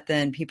for that,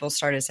 then people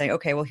started saying,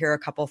 okay, well, here are a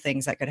couple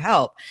things that could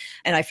help.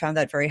 And I found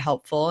that very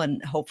helpful.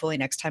 And hopefully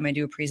next time I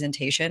do a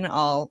presentation,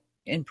 I'll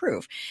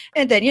improve.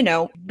 And then,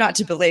 not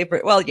to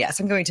belabor, well, yes,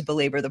 I'm going to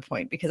belabor the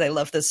point because I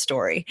love this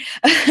story.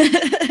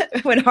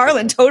 When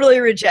Harlan totally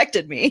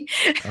rejected me.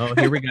 Oh,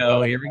 here we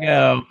go.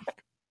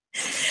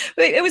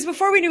 It was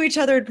before we knew each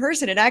other in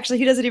person. And actually,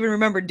 he doesn't even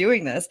remember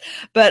doing this.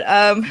 But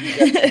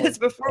it's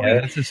before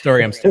that's a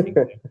story I'm sticking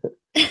to.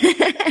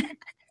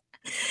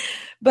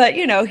 But,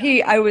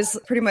 I was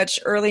pretty much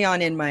early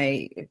on in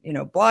my,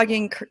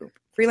 blogging,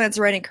 freelance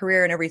writing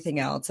career and everything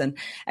else. And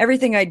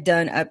everything I'd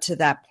done up to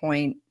that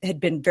point had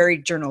been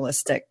very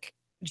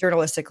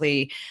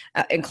journalistically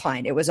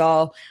inclined. It was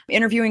all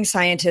interviewing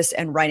scientists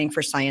and writing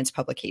for science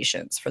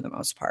publications for the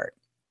most part.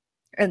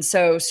 And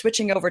so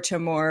switching over to a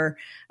more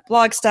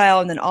blog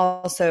style and then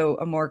also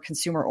a more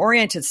consumer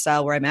oriented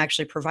style where I'm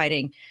actually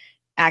providing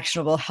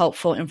actionable,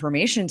 helpful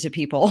information to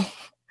people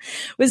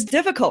was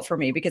difficult for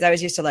me because I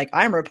was used to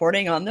I'm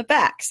reporting on the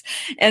facts.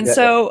 And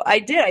so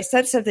I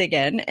said something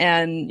in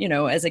and,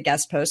 as a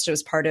guest post, it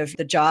was part of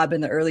the job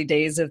in the early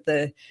days of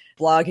the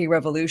blogging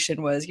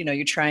revolution was,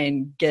 you try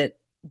and get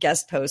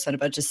guest posts on a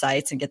bunch of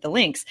sites and get the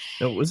links.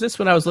 So was this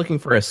when I was looking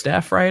for a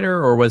staff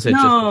writer or was it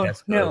just a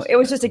guest post? No, it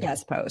was just a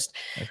guest post.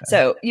 Okay.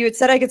 So you had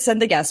said I could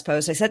send the guest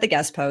post. I said the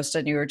guest post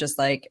and you were just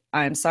like,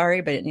 I'm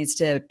sorry, but it needs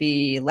to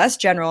be less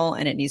general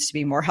and it needs to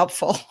be more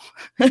helpful.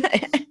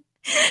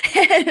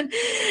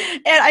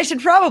 And I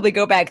should probably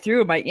go back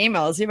through my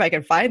emails, see if I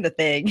can find the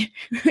thing.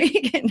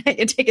 I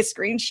can take a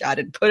screenshot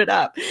and put it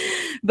up.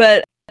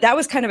 But that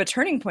was kind of a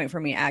turning point for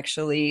me,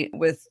 actually,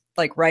 with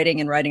writing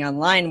and writing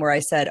online, where I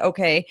said,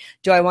 okay,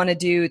 do I want to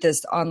do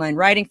this online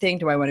writing thing?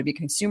 Do I want to be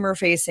consumer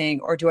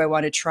facing? Or do I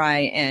want to try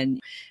and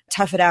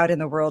tough it out in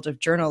the world of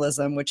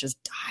journalism, which is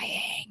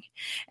dying?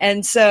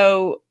 And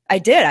so I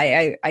did.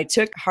 I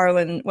took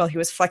Harlan. Well, he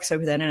was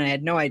Flexo then, and I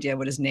had no idea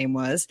what his name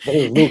was.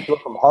 Hey, Luke, go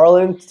from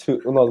Harlan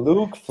to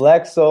Luke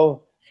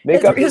Flexo.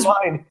 Make up your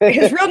mind.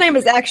 His real name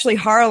is actually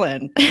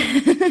Harlan.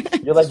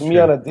 You're like me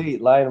on a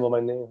date, lying about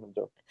my name. I'm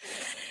joking.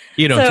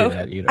 You don't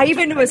do that. I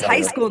even knew his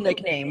high school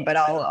nickname, but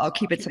I'll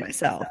keep it to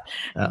myself.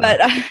 But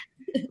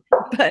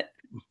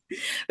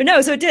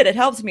no, so it did. It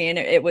helped me, and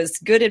it was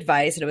good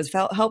advice, and it was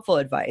helpful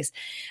advice.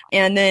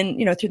 And then,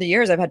 through the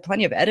years, I've had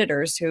plenty of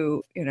editors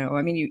who,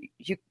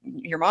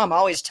 your mom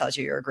always tells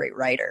you you're a great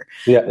writer,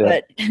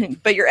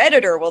 but your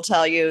editor will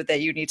tell you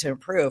that you need to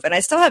improve. And I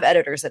still have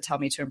editors that tell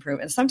me to improve.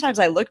 And sometimes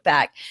I look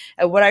back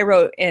at what I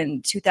wrote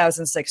in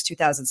 2006,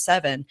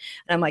 2007, and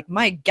I'm like,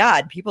 my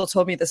God, people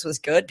told me this was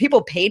good.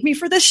 People paid me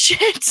for this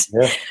shit.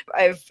 Yeah.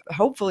 I've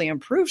hopefully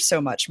improved so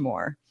much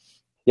more.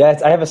 Yeah,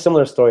 I have a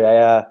similar story.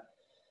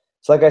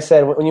 So like I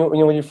said, when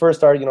you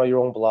first start, your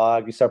own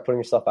blog, you start putting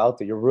yourself out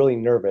there, you're really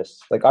nervous.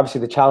 Obviously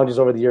the challenges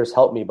over the years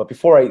helped me, but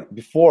before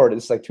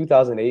this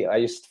 2008,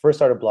 I first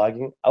started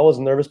blogging. I was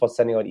nervous about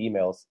sending out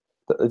emails.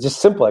 It's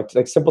just simple,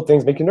 like simple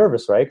things make you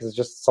nervous, right? Because it's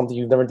just something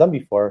you've never done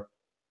before.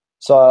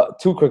 So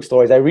 2 quick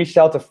stories. I reached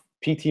out to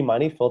PT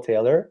Money, Phil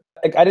Taylor.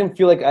 I didn't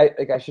feel like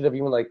I should have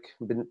even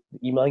been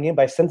emailing him,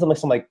 but I sent him I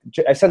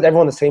sent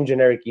everyone the same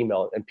generic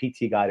email, and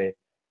PT got it.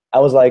 I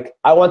was like,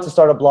 I want to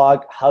start a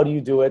blog. How do you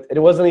do it? And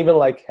it wasn't even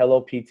like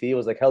hello PT. It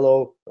was like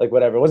hello,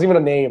 whatever. It wasn't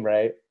even a name,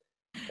 right?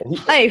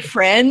 Hi,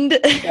 friend.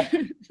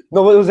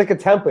 No, it was like a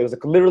template. It was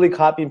literally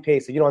copy and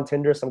paste. So, on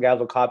Tinder, some guys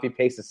will copy and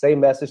paste the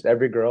same message to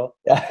every girl.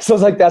 Yeah. So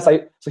it's like that.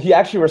 So he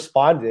actually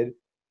responded,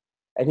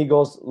 and he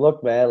goes,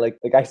 "Look, man,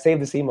 I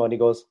saved this email," and he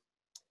goes,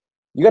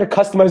 "You got to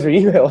customize your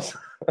emails."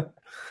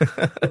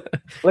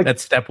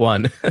 That's step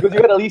one. Because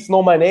you got to at least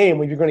know my name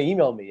when you're going to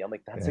email me. I'm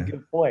like, that's a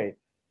good point.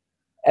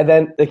 And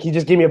then he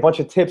just gave me a bunch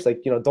of tips,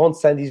 don't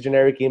send these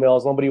generic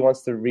emails. Nobody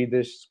wants to read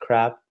this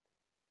crap.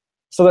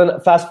 So then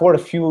fast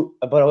forward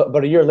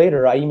about a year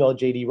later, I emailed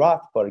JD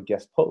Roth about a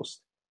guest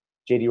post.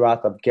 JD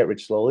Roth of Get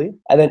Rich Slowly.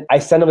 And then I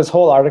send him his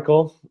whole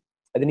article,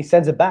 and then he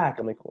sends it back.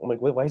 I'm like,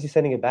 wait, why is he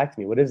sending it back to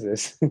me? What is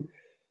this?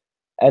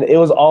 And it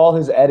was all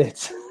his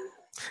edits.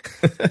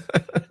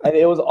 And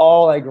it was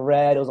all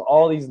red. It was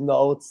all these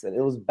notes, and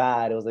it was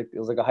bad. It was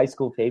like a high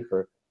school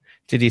paper.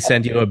 Did he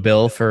send you a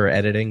bill for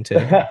editing too?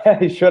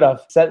 He should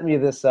have sent me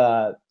this,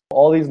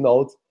 all these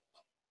notes.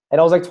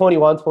 And I was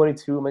 21,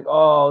 22. I'm like,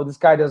 oh, this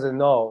guy doesn't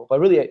know. But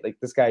really,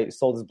 this guy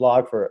sold his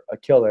blog for a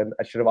killing.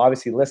 I should have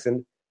obviously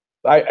listened.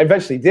 I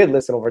eventually did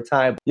listen over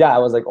time. Yeah, I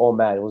was like, oh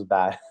man, it was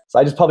bad. So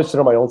I just published it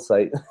on my own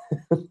site.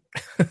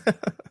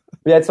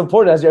 Yeah, it's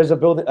important as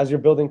you're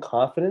building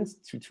confidence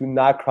to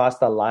not cross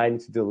that line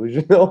to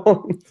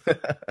delusional,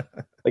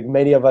 like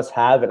many of us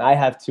have, and I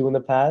have too in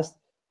the past.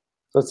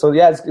 So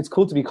yeah, it's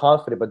cool to be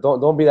confident, but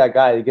don't be that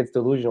guy that gets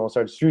delusional and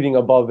starts shooting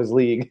above his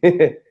league.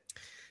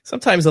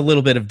 Sometimes a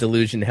little bit of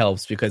delusion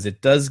helps because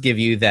it does give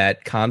you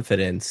that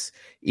confidence,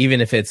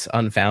 even if it's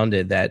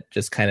unfounded, that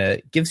just kind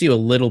of gives you a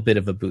little bit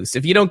of a boost.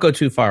 If you don't go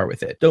too far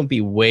with it, don't be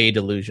way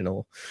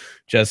delusional.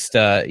 Just,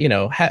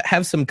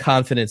 have some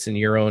confidence in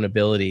your own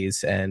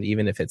abilities. And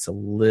even if it's a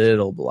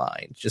little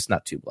blind, just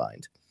not too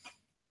blind.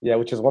 Yeah,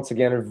 which is once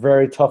again a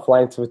very tough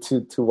line to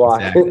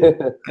walk. Exactly.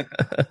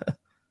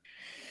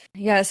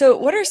 Yeah. So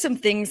what are some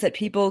things that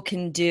people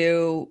can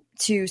do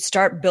to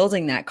start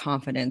building that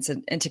confidence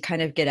and to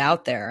kind of get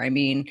out there? I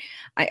mean,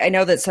 I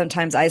know that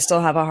sometimes I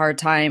still have a hard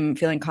time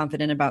feeling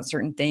confident about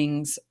certain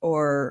things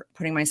or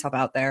putting myself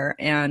out there.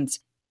 And,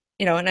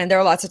 and there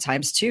are lots of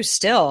times too,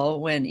 still,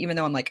 when, even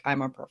though I'm like,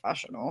 I'm a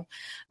professional,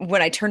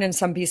 when I turn in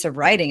some piece of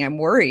writing, I'm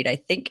worried. I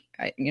think,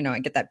 I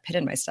get that pit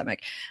in my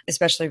stomach,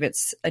 especially if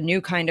it's a new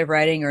kind of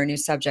writing or a new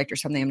subject or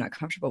something I'm not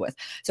comfortable with.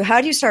 So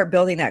how do you start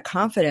building that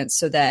confidence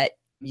so that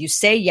you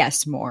say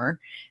yes more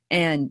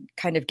and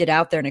kind of get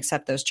out there and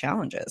accept those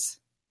challenges?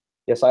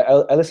 Yes,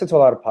 I listen to a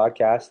lot of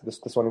podcasts,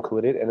 this one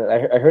included, and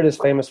I heard this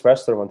famous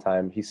wrestler one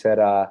time. He said,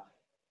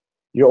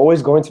 "You're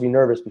always going to be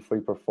nervous before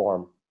you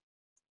perform."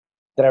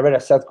 Then I read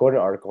a Seth Godin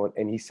article,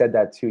 and he said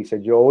that too. He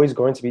said, "You're always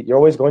going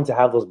to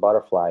have those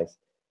butterflies."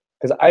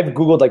 Because I've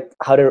Googled like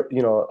how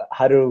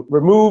to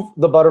remove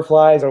the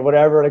butterflies or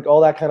whatever, like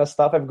all that kind of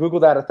stuff. I've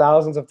Googled that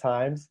thousands of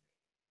times.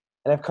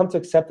 And I've come to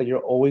accept that you're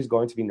always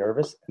going to be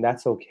nervous, and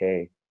that's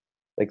okay.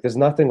 Like, there's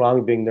nothing wrong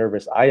with being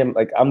nervous. I'm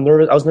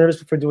nervous. I was nervous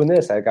before doing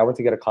this. Like, I went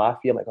to get a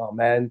coffee. I'm like, oh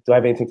man, do I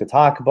have anything to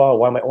talk about?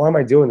 Why am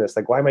I doing this?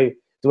 Like, why am I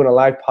doing a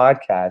live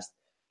podcast?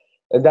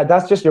 And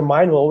that's just, your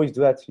mind will always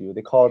do that to you.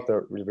 They call it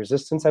the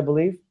resistance, I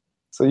believe.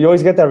 So you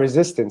always get that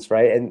resistance,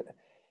 right? And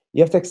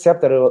you have to accept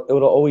that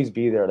it'll always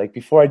be there. Like,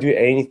 before I do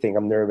anything,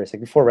 I'm nervous.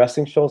 Like, before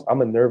wrestling shows, I'm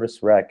a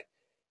nervous wreck.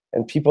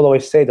 And people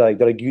always say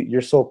that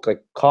you're so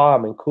like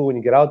calm and cool when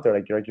you get out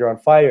there, you're on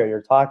fire,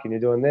 you're talking,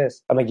 you're doing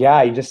this. I'm like,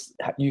 yeah,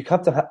 you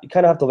kind of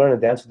have to learn to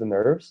dance with the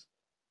nerves.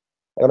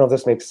 I don't know if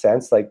this makes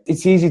sense. Like,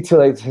 it's easy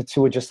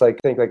to just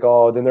think like,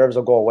 oh, the nerves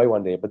will go away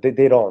one day, but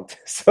they don't.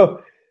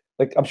 So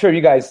like, I'm sure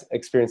you guys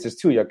experience this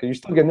too. You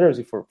still get nervous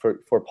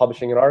for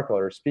publishing an article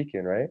or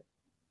speaking, right?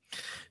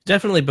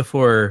 Definitely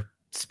before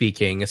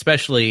speaking,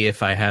 especially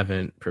if I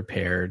haven't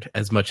prepared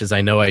as much as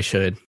I know I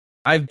should.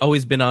 I've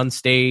always been on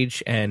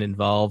stage and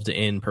involved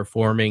in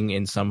performing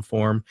in some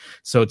form,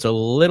 so it's a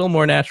little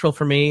more natural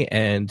for me,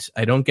 and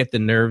I don't get the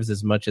nerves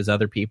as much as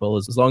other people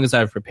as long as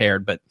I've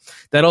prepared. But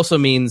that also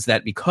means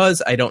that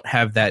because I don't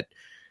have that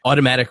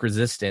automatic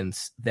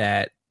resistance,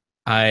 that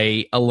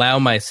I allow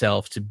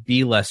myself to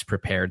be less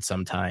prepared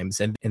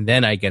sometimes, and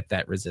then I get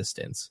that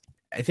resistance.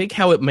 I think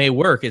how it may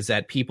work is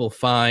that people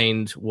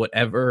find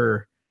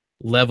whatever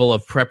level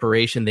of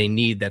preparation they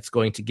need that's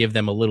going to give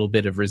them a little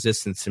bit of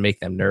resistance to make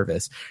them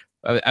nervous.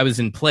 I was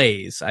in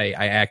plays. I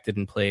acted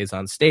in plays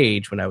on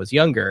stage when I was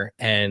younger,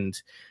 and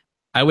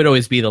I would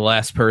always be the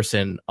last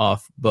person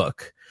off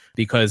book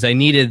because I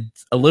needed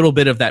a little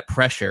bit of that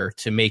pressure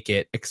to make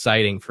it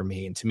exciting for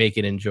me and to make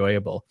it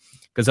enjoyable.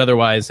 Because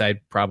otherwise I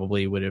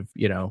probably would have,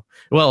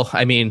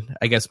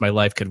 I guess my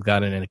life could have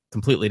gone in a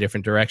completely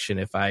different direction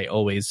if I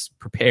always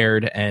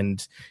prepared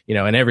and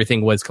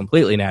everything was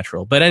completely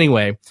natural. But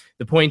anyway,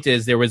 the point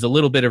is there was a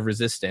little bit of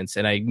resistance,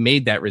 and I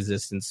made that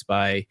resistance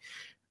by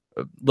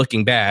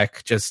looking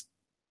back, just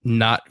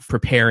not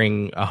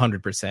preparing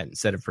 100%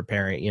 instead of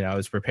preparing, I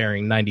was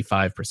preparing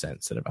 95%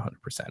 instead of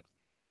 100%.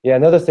 Yeah.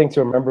 Another thing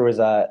to remember is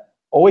that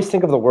always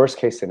think of the worst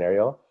case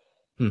scenario.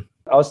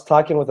 I was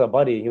talking with a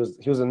buddy. He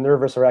was a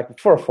nervous wreck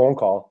before a phone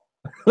call.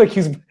 Like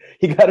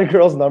he got a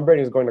girl's number and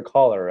he was going to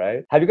call her,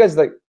 right? Have you guys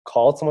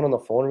called someone on the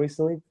phone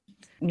recently?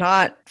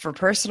 Not for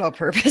personal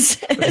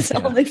purposes,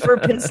 only for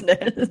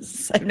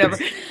business. I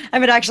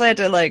haven't actually had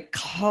to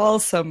call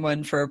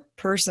someone for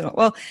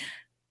personal.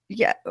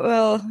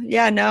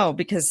 No,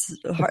 because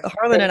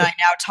Harlan and I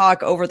now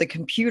talk over the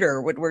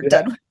computer when we're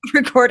done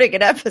recording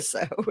an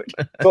episode.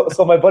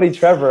 So my buddy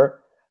Trevor,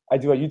 I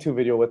do a YouTube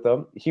video with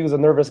him. He was a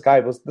nervous guy.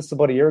 This is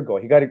about a year ago.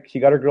 He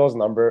got a girl's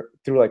number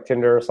through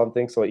Tinder or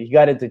something. So he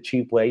got it the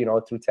cheap way,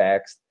 through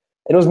text.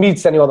 And it was me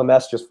sending all the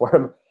messages for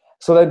him.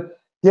 So then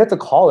he had to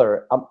call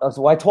her.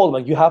 So I told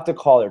him, you have to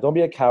call her. Don't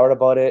be a coward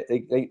about it.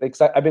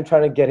 I've been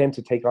trying to get him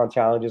to take on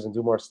challenges and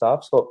do more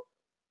stuff. So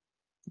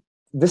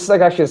this is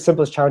actually the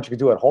simplest challenge you could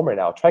do at home right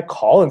now. Try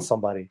calling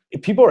somebody.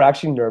 If people are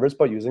actually nervous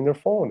about using their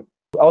phone.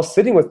 I was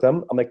sitting with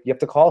them. I'm like, you have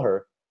to call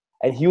her.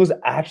 And he was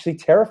actually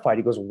terrified.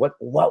 He goes, what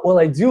will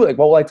I do? What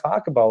will I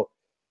talk about?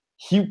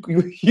 He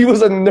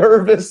was a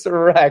nervous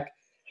wreck.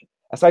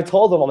 So I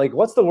told him, I'm like,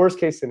 what's the worst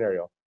case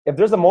scenario? If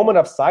there's a moment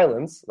of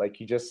silence,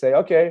 you just say,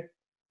 okay,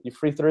 you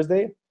free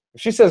Thursday?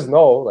 If she says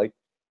no,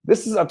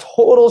 this is a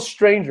total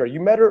stranger. You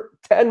met her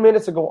 10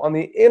 minutes ago on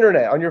the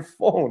internet, on your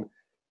phone.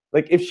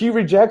 Like if she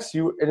rejects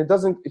you and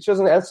she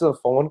doesn't answer the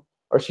phone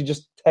or she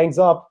just hangs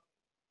up,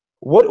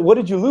 what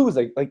did you lose?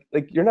 Like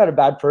you're not a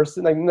bad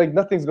person. Like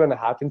nothing's going to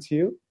happen to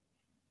you.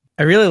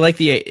 I really like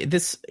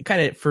this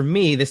kind of, for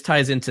me, this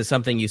ties into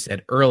something you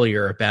said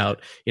earlier about,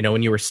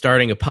 when you were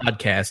starting a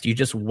podcast, you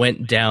just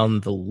went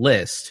down the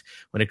list.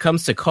 When it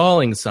comes to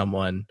calling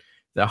someone,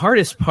 the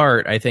hardest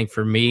part, I think,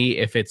 for me,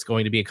 if it's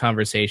going to be a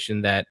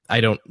conversation that I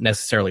don't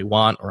necessarily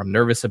want or I'm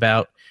nervous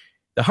about,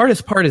 the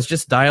hardest part is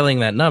just dialing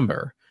that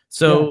number.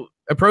 So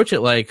approach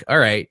it like, all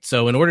right,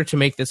 so in order to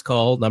make this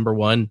call, number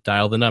one,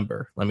 dial the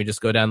number. Let me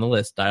just go down the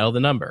list, dial the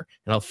number,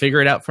 and I'll figure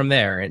it out from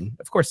there. And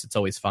of course, it's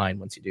always fine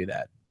once you do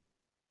that.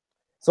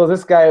 So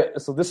this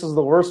is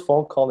the worst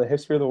phone call in the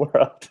history of the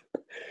world.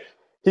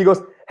 He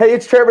goes, "Hey,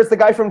 it's Trevor. It's the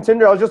guy from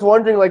Tinder. I was just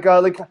wondering, like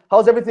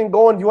how's everything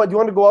going? Do you want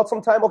to go out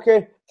sometime?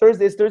 Okay,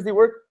 Thursday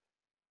work?"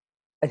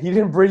 And he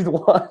didn't breathe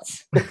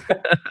once.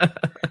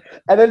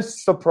 And then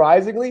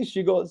surprisingly,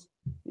 she goes,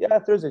 "Yeah,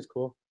 Thursday's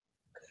cool."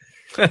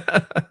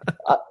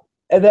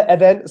 And then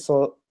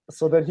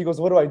he goes,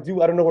 "What do I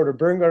do? I don't know where to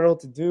bring. I don't know what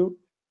to do."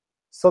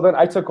 So then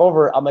I took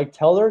over. I'm like,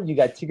 "Tell her you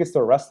got tickets to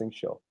a wrestling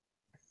show."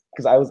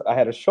 Because I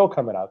had a show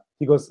coming up.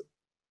 He goes,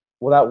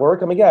 "Will that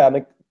work?" I'm like, "Yeah." I'm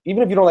like,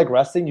 even if you don't like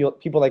wrestling,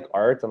 people like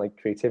art and like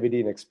creativity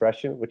and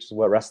expression, which is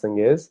what wrestling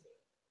is.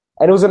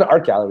 And it was in an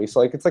art gallery, so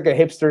like it's like a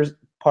hipster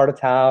part of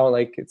town.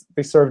 Like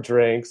they serve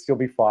drinks, you'll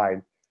be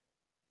fine.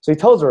 So he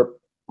tells her,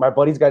 "My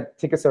buddy's got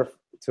tickets to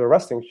a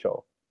wrestling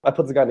show." I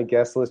put the guy on the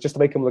guest list just to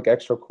make him look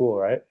extra cool,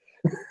 right?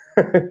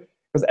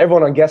 Because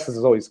everyone on guest list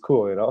is always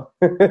cool,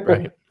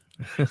 Right.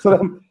 So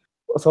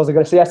I was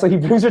like, "Yeah." So he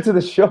brings her to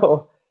the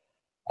show.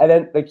 And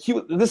then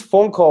this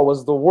phone call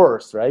was the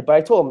worst, right? But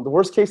I told him the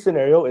worst case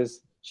scenario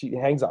is she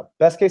hangs up.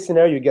 Best case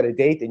scenario, you get a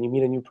date and you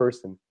meet a new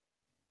person.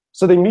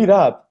 So they meet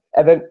up.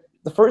 And then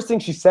the first thing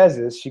she says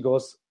is, she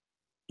goes,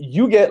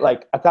 "You get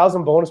like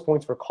 1,000 bonus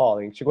points for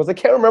calling." She goes, "I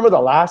can't remember the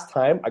last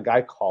time a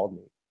guy called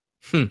me."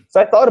 So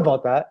I thought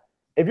about that.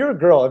 If you're a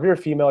girl, if you're a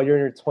female, you're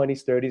in your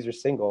 20s, 30s, you're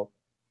single.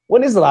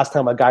 When is the last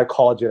time a guy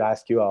called you to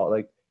ask you out?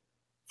 Like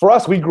for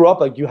us, we grew up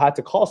like you had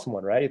to call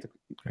someone, right?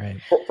 Right.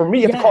 For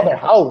me, you have to call their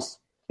house.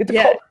 You have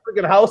to call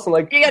the freaking house and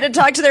like you got to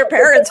talk to their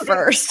parents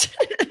first.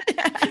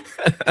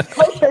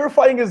 How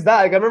terrifying is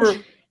that? Like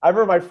I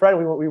remember my friend.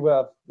 We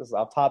this is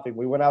off topic.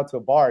 We went out to a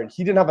bar and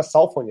he didn't have a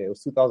cell phone yet. It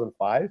was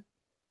 2005.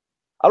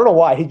 I don't know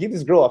why he gave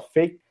this girl a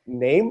fake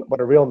name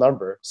but a real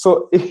number.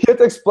 So he had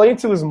to explain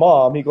to his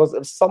mom. He goes,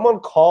 "If someone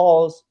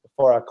calls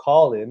for a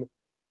call-in,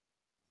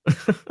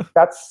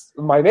 that's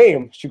my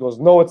name." She goes,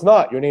 "No, it's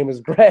not. Your name is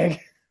Greg."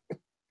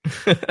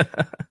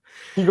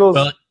 He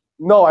goes,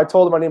 "No, I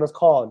told her my name is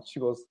Colin."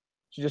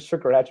 She just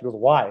shook her head. She goes,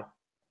 "Why?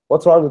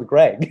 What's wrong with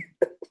Greg?"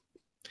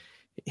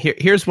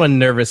 Here's one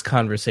nervous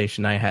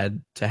conversation I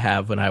had to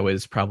have when I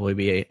was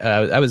probably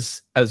I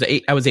was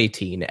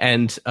 18,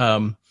 and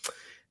that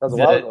was a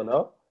while ago,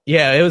 no?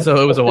 Yeah, it was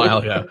a while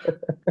ago,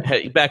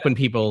 back when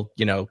people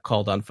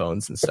called on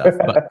phones and stuff.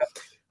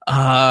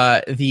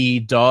 But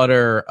the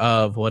daughter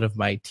of one of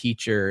my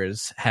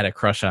teachers had a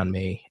crush on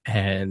me,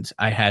 and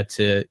I had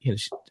to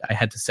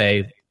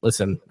say,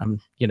 "Listen, I'm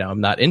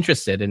not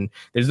interested." And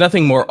there's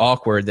nothing more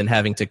awkward than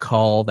having to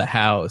call the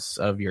house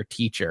of your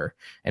teacher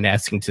and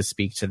asking to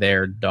speak to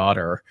their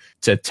daughter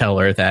to tell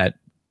her that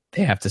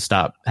they have to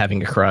stop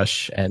having a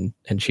crush, and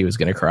she was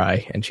going to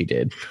cry, and she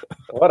did.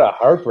 What a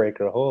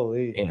heartbreaker.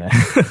 Holy. Yeah.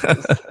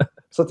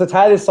 So to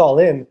tie this all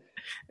in,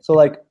 so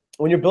like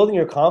when you're building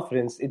your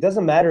confidence, it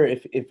doesn't matter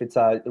if it's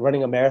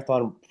running a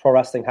marathon, pro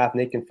wrestling half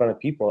naked in front of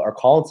people, or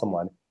calling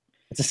someone.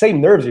 It's the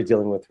same nerves you're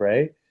dealing with,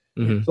 right?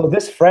 Mm-hmm. So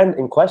this friend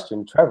in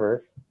question,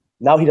 Trevor,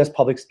 now he does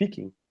public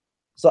speaking.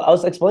 So I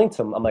was explaining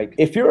to him, I'm like,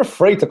 if you're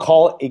afraid to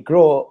call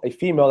a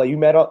female that you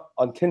met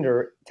on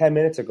Tinder 10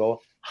 minutes ago,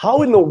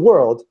 how in the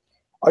world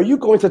are you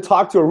going to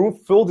talk to a room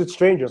filled with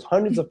strangers,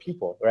 hundreds of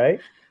people, right?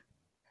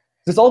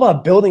 It's all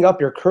about building up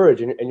your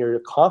courage and your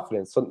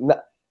confidence. So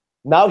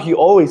now he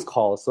always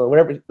calls. So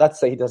whenever, let's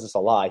say he does this a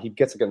lot, he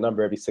gets a good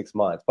number every 6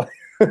 months.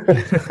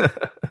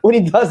 When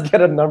he does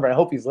get a number, I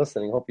hope he's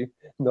listening, I hope he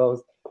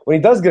knows. When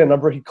he does get a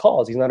number, he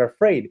calls. He's not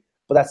afraid.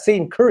 But that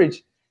same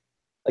courage,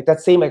 like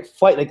that same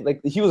fight, like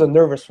he was a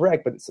nervous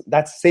wreck, but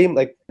that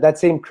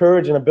same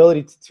courage and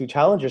ability to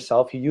challenge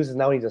yourself, he uses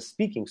now when he's just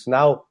speaking. So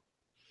now,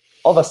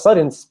 all of a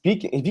sudden,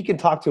 speaking, if you can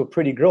talk to a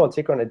pretty girl and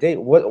take her on a date,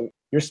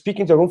 you're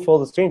speaking to a room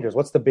full of strangers.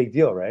 What's the big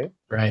deal, right?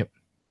 Right.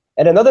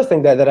 And another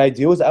thing that I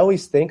do is I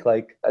always think,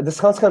 like, this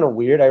sounds kind of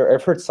weird.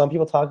 I've heard some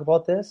people talk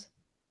about this.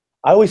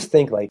 I always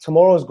think, like,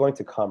 tomorrow is going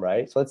to come,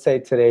 right? So let's say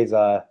today's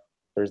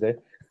Thursday.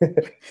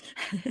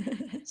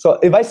 So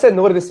if I said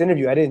no to this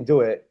interview, I didn't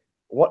do it,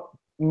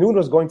 noon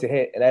was going to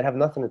hit, and I'd have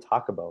nothing to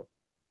talk about.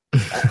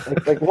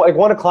 like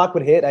 1 o'clock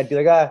would hit, I'd be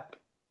like, I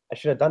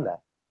should have done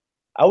that.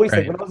 I always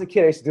think, when I was a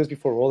kid, I used to do this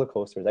before roller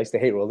coasters. I used to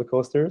hate roller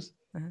coasters.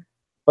 Uh-huh.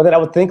 But then I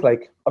would think,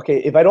 like,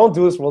 okay, if I don't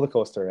do this roller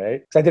coaster, right?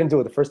 Because I didn't do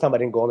it the first time I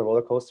didn't go on the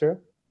roller coaster.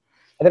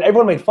 And then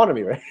everyone made fun of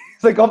me, right?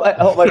 It's like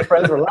all my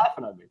friends were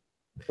laughing at me.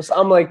 So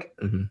I'm like,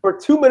 for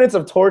 2 minutes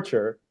of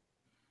torture,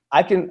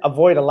 I can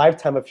avoid a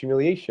lifetime of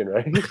humiliation,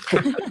 right?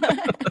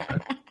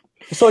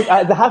 So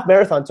like, the half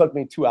marathon took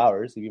me 2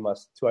 hours. If you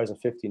must, 2 hours and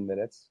 15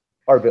 minutes,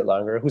 or a bit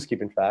longer. Who's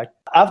keeping track?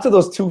 After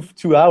those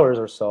two hours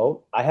or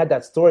so, I had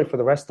that story for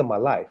the rest of my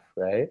life,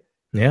 right?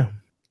 Yeah.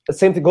 The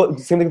same thing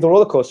with the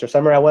roller coaster. So I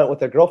remember I went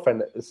with a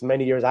girlfriend this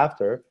many years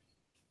after.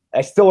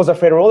 I still was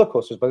afraid of roller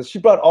coasters, but she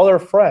brought all her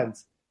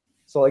friends.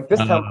 So like this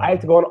time I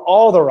had to go on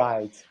all the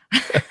rides.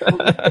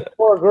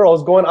 Poor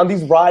girls going on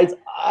these rides.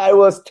 I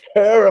was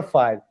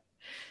terrified.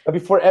 But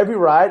before every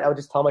ride, I would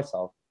just tell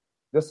myself,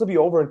 this will be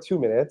over in 2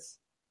 minutes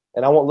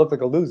and I won't look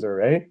like a loser,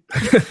 right?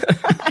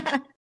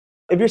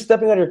 If you're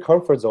stepping out of your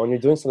comfort zone, you're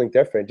doing something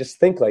different, just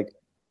think like,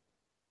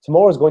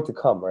 tomorrow is going to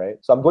come, right?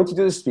 So I'm going to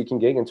do this speaking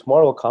gig and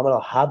tomorrow will come and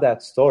I'll have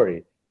that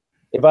story.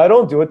 If I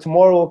don't do it,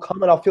 tomorrow will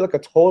come and I'll feel like a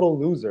total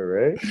loser,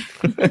 right?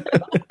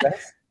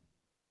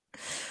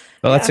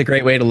 Well, that's a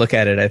great way to look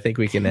at it. I think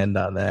we can end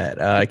on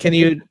that. Can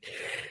you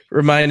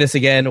remind us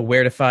again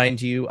where to find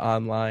you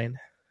online?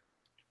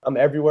 I'm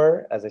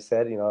everywhere, as I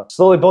said,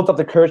 slowly built up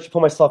the courage to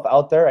put myself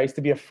out there. I used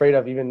to be afraid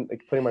of even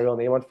like putting my real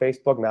name on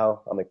Facebook.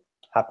 Now I'm like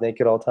half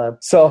naked all the time.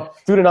 So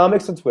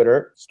Studenomics on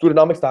Twitter,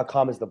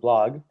 Studenomics.com is the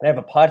blog. And I have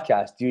a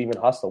podcast, Do You Even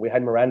Hustle? We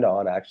had Miranda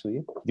on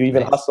actually. Do You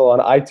Even Hustle on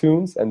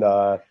iTunes and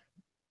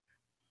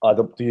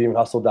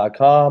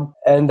doyouevenhustle.com.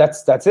 And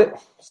that's it.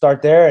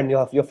 Start there and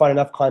you'll find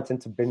enough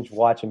content to binge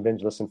watch and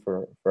binge listen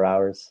for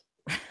hours.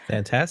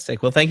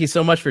 Fantastic. Well, thank you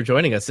so much for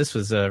joining us. This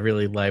was a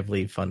really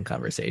lively, fun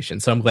conversation.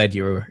 So I'm glad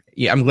you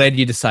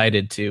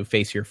decided to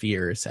face your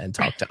fears and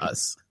talk to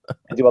us.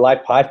 And do a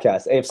live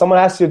podcast. Hey, if someone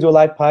asks you to do a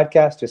live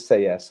podcast, just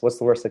say yes. What's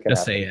the worst that can happen?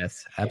 Just say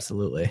yes.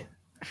 Absolutely.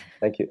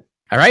 Thank you.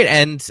 All right.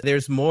 And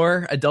there's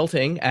more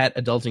adulting at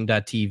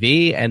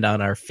adulting.tv and on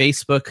our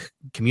Facebook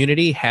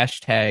community,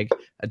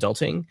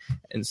 #adulting,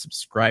 and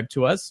subscribe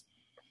to us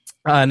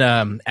on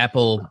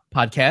Apple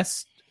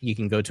Podcasts. You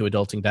can go to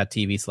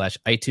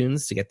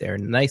adulting.tv/iTunes to get there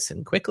nice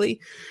and quickly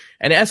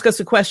and ask us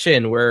a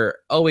question. We're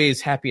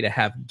always happy to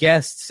have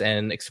guests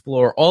and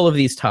explore all of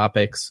these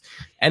topics,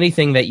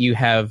 anything that you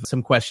have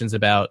some questions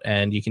about,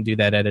 and you can do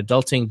that at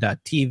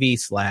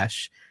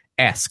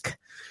adulting.tv/ask.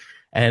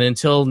 And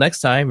until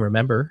next time,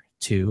 remember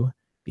to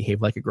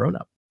behave like a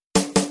grown-up.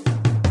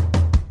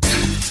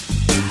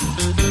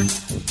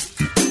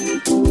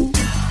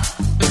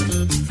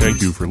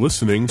 Thank you for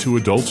listening to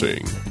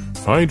Adulting.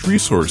 Find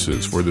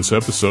resources for this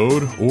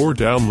episode or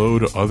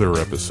download other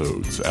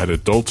episodes at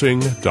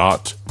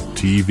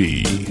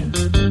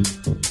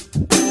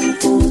adulting.tv.